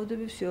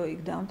გათხოვდები, всё, იქ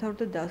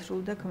დამთავრდა,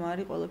 დასრულდა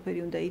ქმარი, ყველაფერი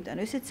უნდა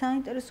იტანო. ესეც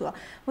საინტერესოა.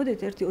 მოდით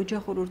ერთი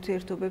ოჯახურ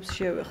ურთიერთობებს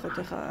შევეხოთ,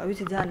 ახლა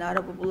ვიცი ძალიან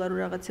არაპოპულარულ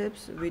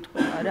რაღაცებს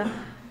ვიტყვი, არა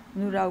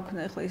რა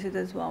ვქნა ახლა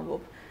ისედაც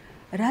ვამბობ.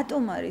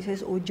 რატომ არის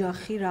ეს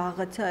ოჯახი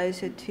რაღაცა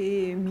ესეთი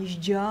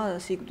მისჯა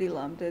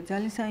სიკვდილამდე?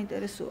 ძალიან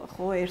საინტერესოა,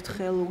 ხო?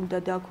 ერთხელ უნდა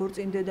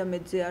დაქორწინდე და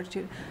მეძე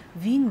არჩევ.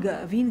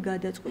 ვინ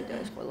გადაწყვიტა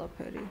ეს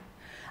ყველაფერი?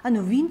 ანუ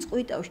ვინ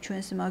წყვიტავს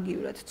ჩვენს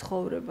მაგივრად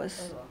ცხოვრებას?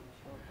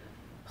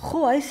 ხო,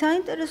 აი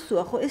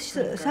საინტერესოა, ხო, ეს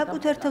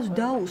საკუთარ თავს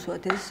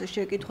დაუსვათ ეს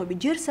შეკითხვები.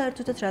 ჯერ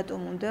საერთოდაც რატომ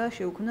უნდა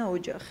შეუქმნა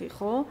ოჯახი,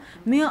 ხო?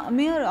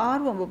 მე არ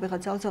ვამბობ ეხლა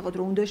ცალსახად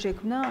რომ უნდა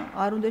შექმნა,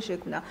 არ უნდა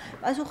შექმნა.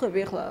 პასუხები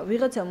ეხლა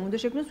ვიღაცამ უნდა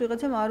შექმნას,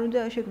 ვიღაცამ არ უნდა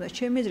შექმნას.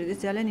 ჩემი აზრით ეს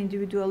ძალიან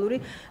ინდივიდუალური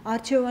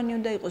არჩევანი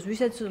უნდა იყოს,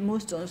 ვისაც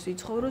მოსწონს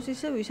იცხოვროს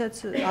ისე, ვისაც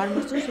არ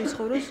მოსწონს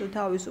იცხოვროს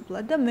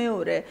თავისუფლად და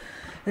მეორე,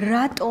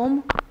 რატომ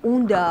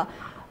უნდა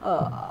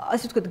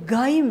ასე ვთქვათ,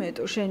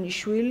 გაიმეტო შენი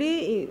შვილი,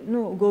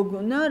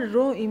 გოგონა,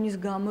 რომ იმის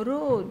გამო,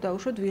 რომ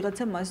დაუშვათ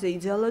ვიღაცა მასზე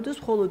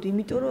იძალადოს, მხოლოდ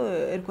იმიტომ, რომ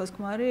ერქვას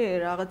ქმარი,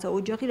 რაღაცა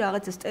ოჯახი,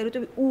 რაღაცა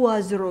სტერეოტიპი,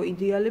 უაზრო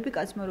იდეალები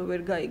კაცმა რომ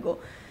ვერ გაიგო.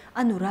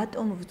 ანუ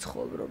რატომ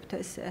ვცხოვრობთ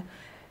ესე?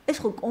 ეს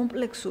ხო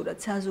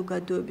კომპლექსურად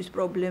საზოგადოების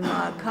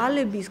პრობლემაა,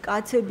 ქალების,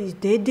 კაცების,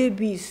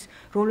 დედების,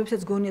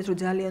 რომლებსაც გონიათ რომ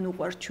ძალიან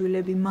უყვარს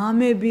ჩვილები,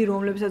 მამები,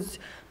 რომლებსაც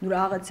ნუ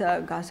რაღაცა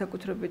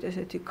განსაკუთრებით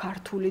ესეთი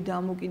ქართული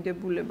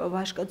დამოკიდებულება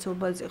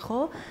ვაჟკაცობაზე,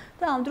 ხო?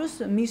 და ამ დროს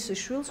მის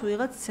შვილს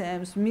ვიღაც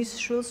ცემს, მის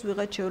შვილს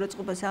ვიღაც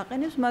შეურაცხყოფას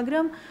აყენებს,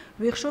 მაგრამ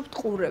ვიხშობთ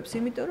ყურებს,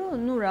 იმიტომ რომ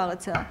ნუ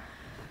რაღაცა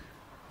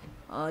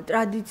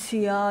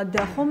ტრადიცია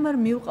და ხომ არ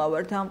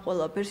მივყავართ ამ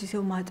ყველაფერს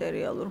ისევ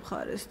მატერიალურ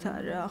მხარესთან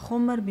რა.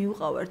 ხომ არ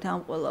მივყავართ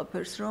ამ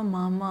ყველაფერს, რომ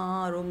მამა,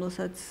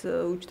 რომელსაც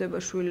უჩდება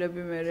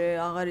შვილები, მერე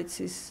აღარ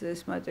იცის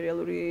ეს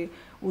მატერიალური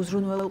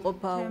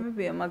უზრუნველყოფა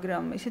თემებია,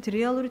 მაგრამ ისეთ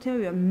რეალური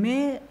თემებია. მე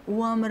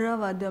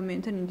უამრავ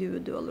ადამიანთან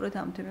ინდივიდუალურად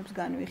ამ თემებს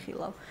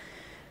განვიხილავ.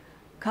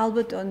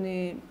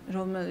 ქალბატონი,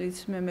 რომელიც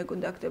მე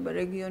მეკონტაქტება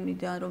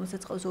რეგიონიდან,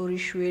 რომელსაც ყავს 2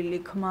 შვილი,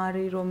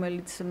 ქმარი,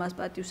 რომელიც მას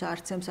პატივს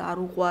არ ცემს, არ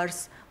უყვარს,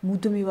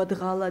 მუდმივად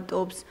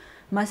ღალატობს,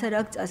 მას არ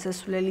აქვს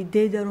წასასვლელი,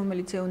 დედა,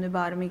 რომელიც ეუბნება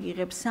არ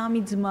მიგიღებს, 3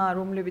 ძმა,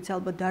 რომლებიც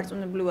ალბათ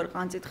დარწმუნებული ვარ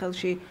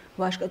ყანწითელში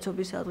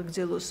ვაჟკაცობის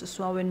აღგზელოს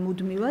სვავენ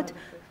მუდმივად.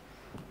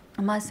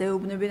 მას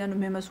ეუბნებიან, ანუ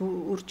მე მას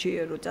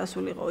ურჩიე რომ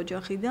წასულიყო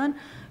ოჯახიდან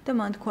და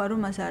მან თქვა რომ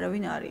მას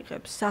არავინ არ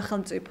იღებს.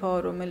 სახელმწიფო,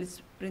 რომელიც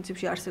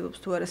პრინციპში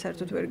არსებობს თუ არა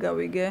საერთოდ ვერ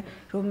გავიგე,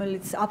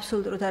 რომელიც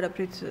აბსოლუტურად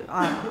არაფრით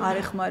არ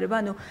ეხმარება.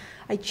 ანუ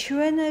აი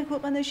ჩვენ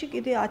ქვეყანაში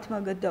კიდე 10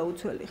 მაგად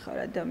დაუცველი ხარ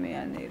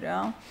ადამიანი რა.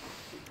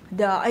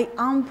 და აი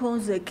ამ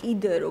ფონზე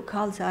კიდე რომ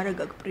ქალს არ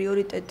აქვს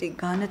პრიორიტეტი,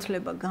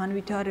 განათლება,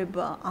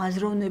 განვითარება,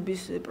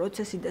 აზროვნების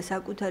პროცესი და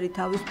საკუთარი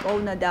თავის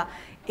პოვნა და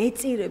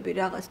ეწირები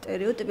რაღაც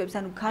სტერეოტიპებს,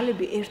 ანუ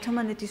ქალები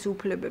ერთმანეთის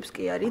უფლებებს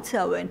კი არ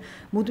იცავენ,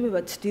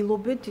 მუდმივად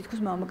ცდილობენ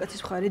თითქოს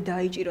მამაკაცის მხარე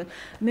დაიჭირონ.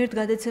 მე ერთ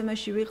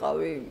გადაცემაში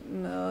ვიყავი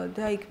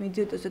და იქ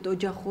მიდიოდა ესეთ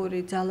ოჯახური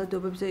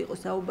ძალადობებზე იყო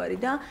საუბარი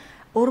და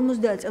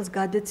 50 წელს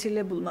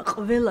გადაცილებულმა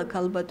ყველა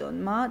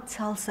ქალბატონმა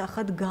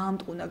ცალსახად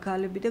გაამტყუნა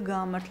ქალები და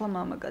გაამართლა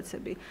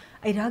მამაკაცები.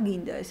 აი რა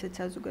გინდა ესეთ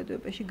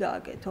საზოგადოებაში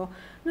გააკეთო?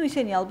 ნუ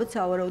ისინი ალბათ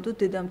სავარაუდოდ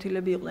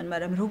დედამთილები იყვნენ,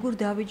 მაგრამ როგორ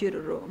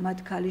დავიჯერო რომ მათ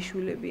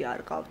ქალიშვილები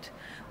არ ყავთ?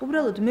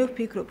 უბრალოდ მე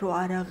ვფიქრობ რომ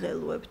არ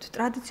აღელვებთ.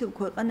 ტრადიციულ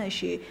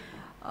ქვეყანაში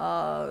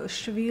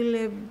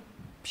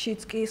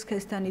შვილებშიც კი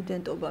სქესთან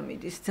იდენტობა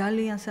მიდის.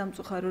 ძალიან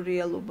სამწუხარო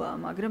რეალობაა,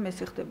 მაგრამ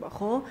ესე ხდება,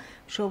 ხო?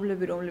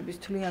 მშობლები, რომლებიც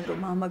თვლიან, რომ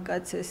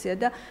მამაკაც ესეა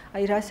და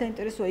აი რა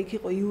საინტერესოა, იქ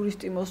იყო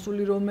იურისტი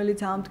მოსული, რომელიც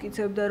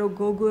ამტკიცებდა, რომ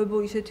გოგოებო,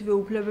 ისეთივე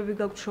უფლებები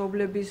გაქვთ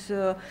მშობლების,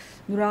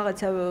 ნუ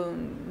რაღაცა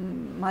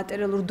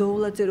მატერიალურ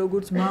დოვლადზე,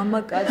 როგორც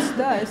მამაკაც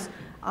და ეს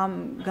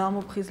ამ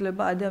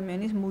გამოფხიზლება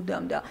ადამიანის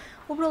მუდამ და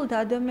უბრალოდ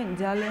ადამიანი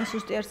ძალიან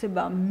სუსტი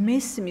არსება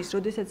მესმის,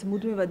 როდესაც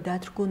მუდმივად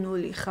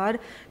დათრგუნული ხარ,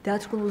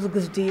 დათრგუნულს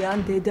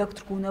გზდიან, დედა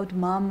გთრგუნავთ,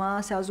 მამა,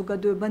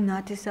 საზოგადოება,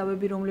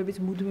 ნათესავები, რომლებიც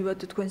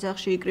მუდმივად თქვენ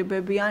სახლში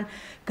იკრიბებიან,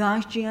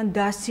 განსჯიან,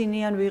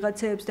 დასინიან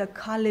ვიღაცებს და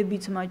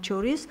ქალებიც მათ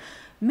შორის.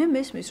 მე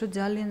მესმის, რომ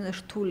ძალიან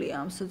რთულია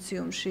ამ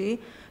სოციუმში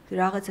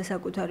რაღაცა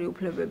საკუთარი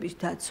უფლებების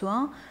დაცვა.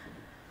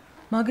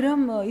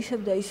 მაგრამ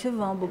ისევ და ისევ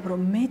ვამბობ,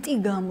 რომ მეტი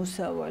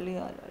გამოსავალი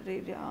არ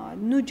არის რა.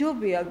 ნუ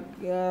ჯობია,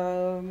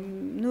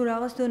 ნუ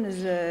რაღაც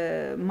დონეზე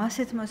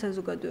მასეთმა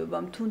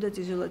საზოგადოებამ თუნდაც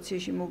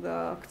იზოლაციაში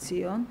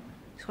მოგაქციონ.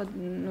 სხვა,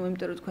 ნუ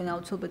იმიტომ რომ თქვენ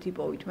აუცილებლად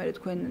იპოვით მე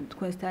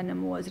თქვენს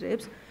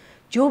თანამოაზრეებს.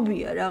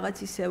 ჯობია რაღაც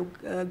ისევ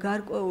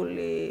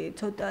გარკვეული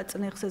ცოტა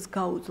წნეხსაც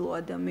გაუძლო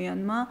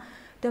ადამიანმა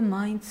და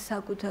მაინც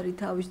საკუთარი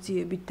თავის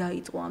ძიებით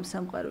დაიწყო ამ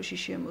სამყაროში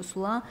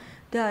შემოსვლა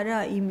და არა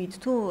იმით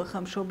თუ ხა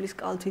მშობლის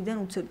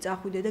კალთიდან უცებ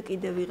წახვიდე და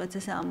კიდე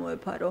ვიღაცას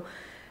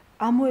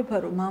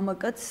ამოეფარო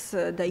მამაკაც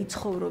და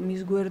იცხოვრო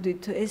მის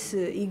გვერდით ეს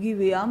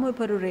იგივე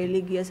ამოეფარო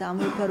რელიგიას,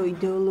 ამოეფარო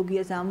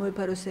იდეოლოგიას,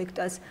 ამოეფარო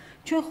სექტას.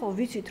 ჩვენ ხო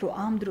ვიცით რომ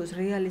ამ დროს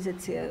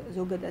რეალიზაცია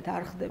ზოგადად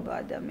არ ხდება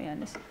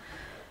ადამიანის.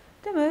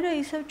 და მე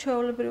ისევ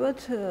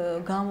ჩვეულებრივად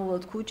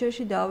გამოვვალთ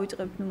ქუჩაში,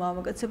 დავიწყებთ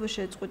მამაკაცებო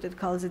შეწყვიტეთ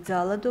ქალზე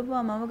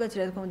ძალადობა, მამაკაცი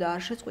რა თქმა უნდა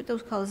არ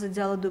შეწყვიტავს ქალზე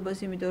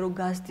ძალადობას, იმიტომ რომ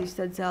გასდის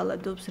და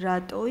ძალადობს,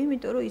 რატო?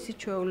 იმიტომ რომ ისიც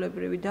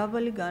ჩვეულებრივი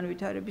დაბალი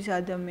განვითარების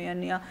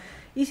ადამიანია,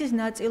 ისიც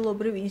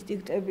ნაწილობრივ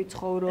ინსტინქტები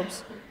ცხოვრობს.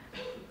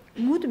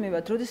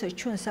 მუდმივად, როდესაც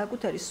ჩვენ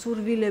საკუთარი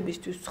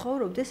სურვილებისთვის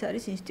ცხოვრობთ, ეს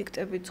არის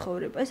ინსტინქტები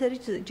ცხოვრება. ეს არის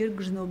ჯერ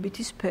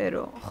გრძნობითი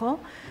სფერო, ხო?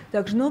 და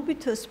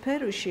გრძნობით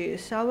სფეროში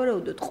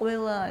სავარაუდოდ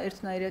ყველა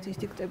ერთნაირად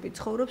ინსტინქტები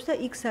ცხოვრობს და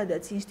იქ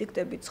სადაც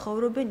ინსტინქტები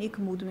ცხოვრობენ, იქ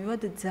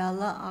მუდმივად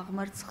ძალა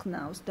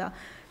აღმარცხნავს და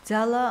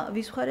ძალა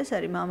ვის მხარეს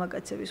არის?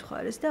 მამაკაცების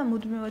მხარეს და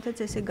მუდმივადაც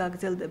ესე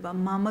გაგრძელდება.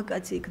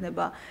 მამაკაცი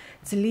იქნება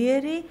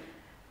ძლიერი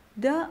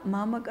და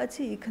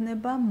მამაკაცი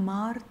იქნება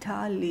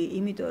მართალი,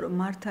 იმიტომ რომ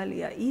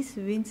მართალია ის,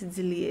 ვინც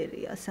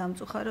ძლიერია.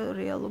 სამწუხარო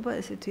რეალობა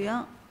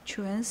ესეთია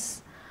ჩვენს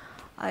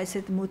აი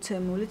ესეთ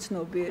მოცემული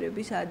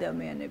ცნობიერების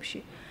ადამიანებში.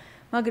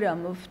 მაგრამ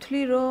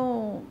ვთვლი რომ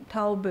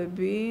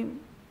თაობები,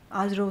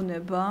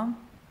 აზროვნება,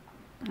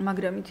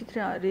 მაგრამ ითით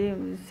რა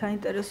არის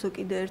საინტერესო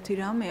კიდე ერთი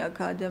რამე აქ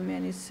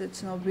ადამიანის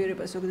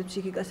ცნობიერებას, ზოგადად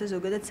ფსიქიკას და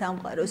ზოგადად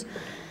სამყაროს.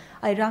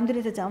 აი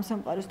რამდენადაც ამ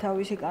სამყაროს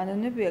თავისი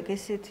კანონები აქვს,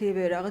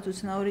 ესეთივე რაღაც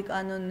უცნაური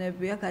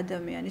კანონები აქვს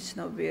ადამიანის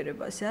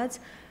ცნობიერებასაც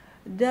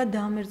და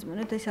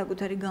დამერწმუნეთ აი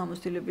საკუთარი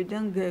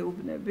გამოცდილებიდან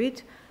გეუბნებით,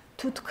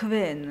 თუ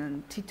თქვენ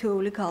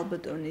თითოეული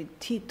ქალბატონი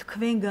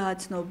თქვენ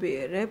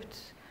გააცნობიერებთ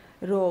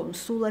რომ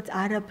სულაც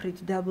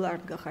არაფრით დაბლა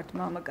არ გახართ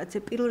მამაკაცზე,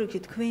 პირველ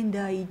რიგში თქვენ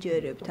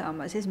დაიჯერებთ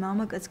ამას, ეს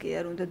მამაკაც კი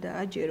არ უნდა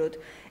დააჯეროთ,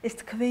 ეს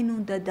თქვენ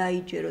უნდა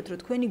დაიჯეროთ,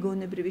 რომ თქვენი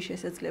გონებრივი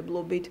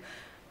შესაძლებლობით,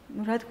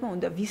 რა თქმა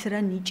უნდა, ვის რა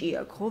ნიჭი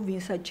აქვს, ხო,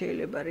 ვინსაც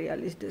შეიძლება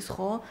რეალიზდეს,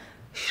 ხო,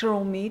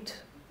 შრომით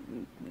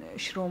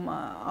შრომა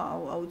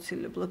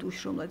აუცილებლად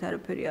უშრომლად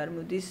არაფერი არ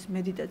მოდის,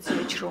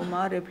 მედიტაცია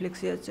შრომა,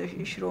 რეფლექსია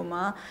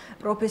შრომა,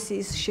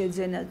 პროფესიის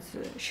შეძენაც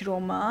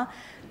შრომა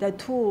და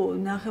თუ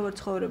ნახევარ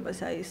ცხოვრებას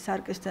აი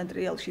სარკესთან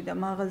ტრიალში და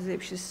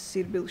მაღაზიებში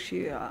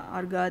სირბილში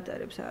არ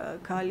გაატარებს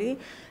ქალი,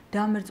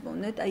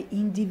 დამერწმუნეთ, აი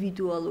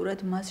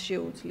ინდივიდუალურად მას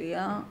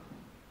შეუძლია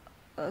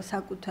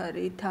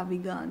საკუთარი თავი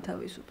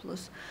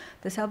გაანთავისუფლოს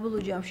და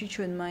საბოლოო ჯამში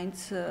ჩვენ მაინც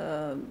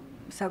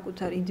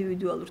საკუთარ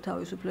ინდივიდუალურ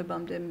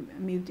თავისუფლებამდე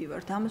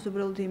მივდივართ. ამას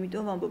უბრალოდ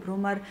იმიტომ ვამბობ,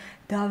 რომ არ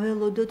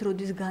დაველოდოთ,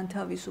 როდის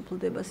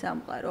განთავისუფლდება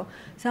სამყარო.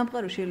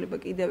 სამყარო შეიძლება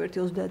კიდევ ერთი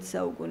 30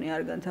 საუკუნე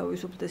არ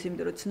განთავისუფლდეს,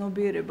 იმიტომ რომ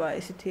ცნობიერება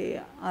ესეთი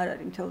არ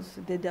არის მთელს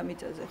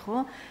დედამიწაზე, ხო?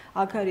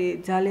 აქ არის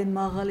ძალიან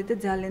მაღალი და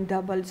ძალიან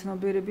დაბალი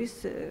ცნობიერების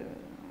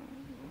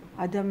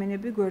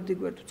ადამიანები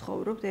გვერდიგვერდ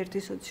ცხოვრობთ, ერთი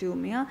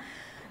სოციუმია.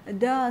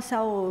 და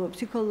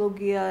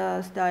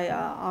ფსიქოლოგიას და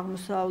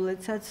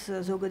აღმოსავლეთსაც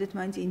ზოგადად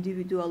მაინც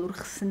ინდივიდუალურ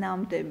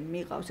ხსნამდე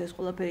მიყავს ეს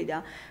ყველაფერი და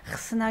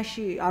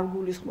ხსნაში არ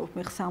გულისხმობ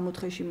მე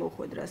 64-ში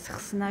მოხვედრას,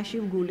 ხსნაში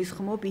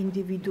გულისხმობ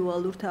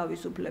ინდივიდუალურ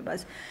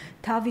თავისუფლებას.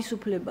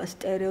 თავისუფლებას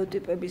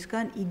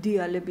სტერეოტიპებისგან,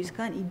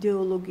 იდეალებისგან,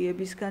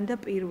 იდეოლოგიებისგან და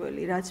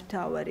პირველი, რაც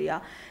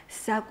მთავარია,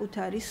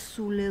 საკუთარი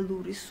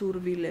სულელური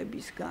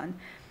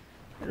სურვილებისგან.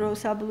 რომ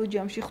საბოლოო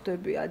ჯამში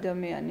ხვდები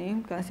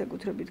ადამიანი,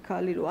 განსაკუთრებით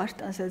ქალი, რომ არც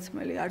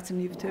ტანსაცმელი, არც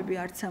ნივთები,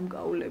 არც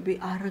სამკაულები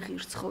არ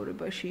ღირს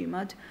ცხოვრებაში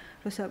იმად,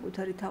 რომ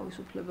საკუთარი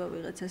თავისუფლება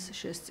ვიღაცას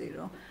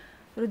შესწირო.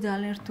 რომ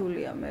ძალიან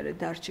რთულია მე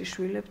დარჩი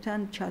შვილებთან,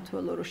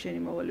 ჩათვალო რომ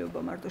შენი მოვალეობა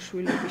მარტო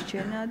შვილების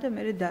ჩენაა და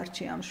მე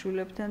დარჩი ამ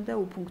შვილებთან და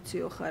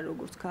უფუნქციო ხარ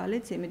როგორც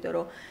ქალიც, იმიტომ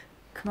რომ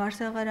ქმარს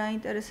აღარ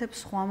აინტერესებს,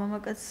 სხვა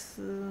მამაკაც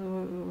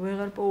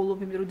ვეღარ პოულობ,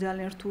 იმიტომ რომ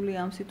ძალიან რთულია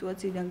ამ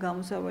სიტუაციიდან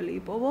გამოსავალი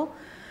იპოვო.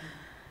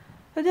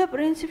 და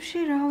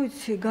პრინციპში, რა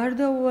ვიცი,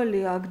 გარდაუვალი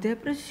აქვს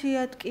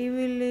დეპრესია,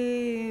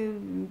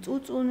 ტკივილი,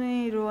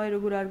 წუწუნი, რომ აი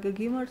როგორ არ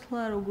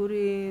გაგიმართლა,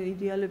 როგორი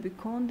იდეალები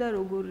გქონდა,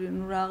 როგორი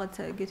ნუ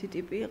რაღაცა ეგეთი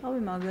ტიპი იყავი,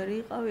 მაგარი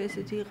იყავი,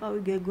 ესეთი იყავი,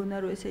 გეგონა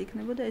რომ ესე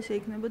იქნებოდა, ესე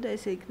იქნებოდა,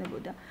 ესე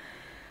იქნებოდა.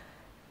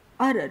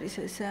 არ არის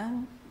ესე.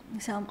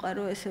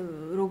 სამყარო ესე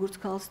როგორც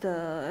ქალს და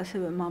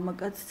ასევე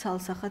მამაკაცს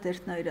ცალსახად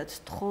ერთნაირად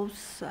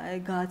სთხოვს, აი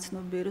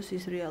გააცნობიეროს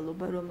ის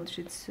რეალობა,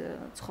 რომელშიც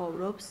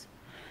ცხოვრობს.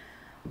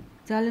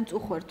 ძალიან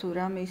წუხვარ თუ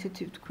რამე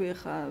ისეთი ვთქვი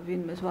ხა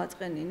ვინმეს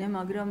ვაწყენინე,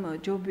 მაგრამ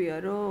ჯობია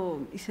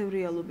რომ ისევ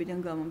რეალობიდან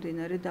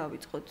გამომდინარე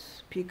დავიწყოთ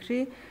ფიქრი,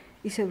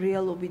 ისევ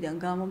რეალობიდან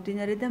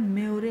გამომდინარე და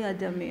მეორე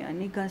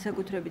ადამიანი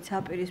განსაკუთრებით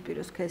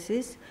საპირისპირო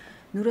სქესის,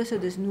 ნუ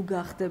რასოდეს ნუ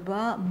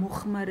გახდება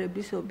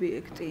მოხმარების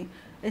ობიექტი.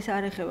 ეს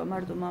არ ეხება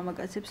მარტო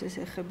მამაკაცებს, ეს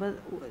ეხება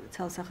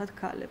ცალსახად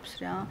ქალებს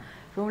რა,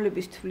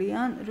 რომლებიც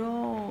თვლიან,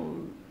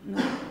 რომ ნუ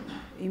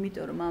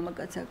იმიტომ რომ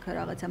მამაკაც აქ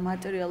რაღაცა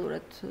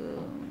მატერიალურად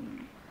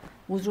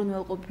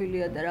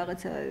უზრუნველყოფილია და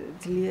რაღაცა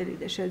ძლიერი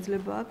და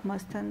შეიძლება აქვს,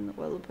 მასთან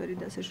ყველაფერი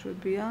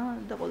დასაშვებია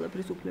და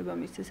ყველაფრის უფლება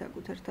მისცეს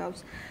საკუთარ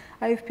თავს.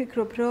 აი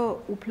ვფიქრობ,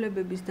 რომ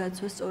უფლებების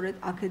დაცვა სწორედ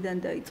აქედან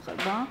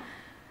დაიწყება.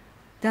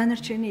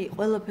 დანარჩენი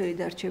ყველაფერი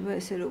დარჩება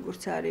ესე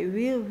როგორც არის.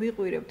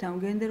 ვიყვირებთ ამ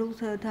გენდერულ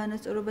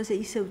თანასწორობაზე,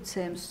 ისევ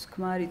ცემს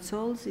ქმარი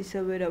ცოლს,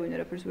 ისევ ვერავინ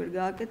არაფერს ვერ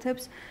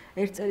გააკეთებს.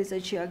 ერთ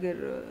წელიწადში აგერ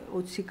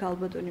 20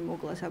 ქალბატონი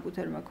მოკლა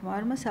საკუთარმა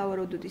ქმარმა,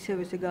 სავარაუდოდ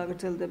ისევ ესე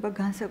გაგრძელდება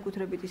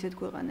განსაკუთრებით ისეთ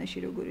ქვეყანაში,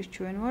 როგორიც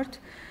ჩვენ ვართ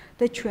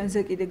და ჩვენზე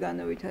კიდე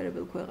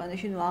განავითარებელ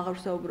ქვეყანაში, ნუ აღარ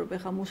ვსაუბრობ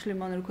ეხა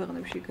მუსლიმანურ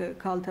ქვეყნებში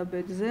ქალთა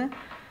ბედზე.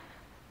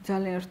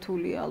 ძალიან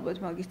რთულია ალბათ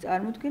მაგის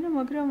წარმოქმნა,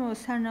 მაგრამ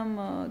სანამ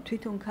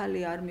თვითონ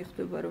ქალი არ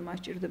მიხვდება, რომ მას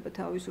ჭირდება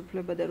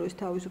თავისუფლება და რომ ეს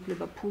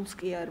თავისუფლება ფულს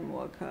კი არ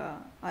მოაქვს,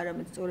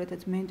 არამედ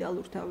სწორედაც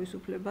მენტალურ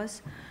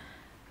თავისუფლებას,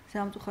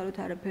 სამწუხაროდ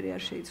არაფერი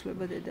არ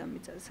შეიძლება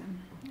დედამიწაზე.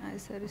 აი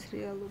ეს არის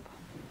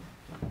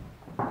რეალობა.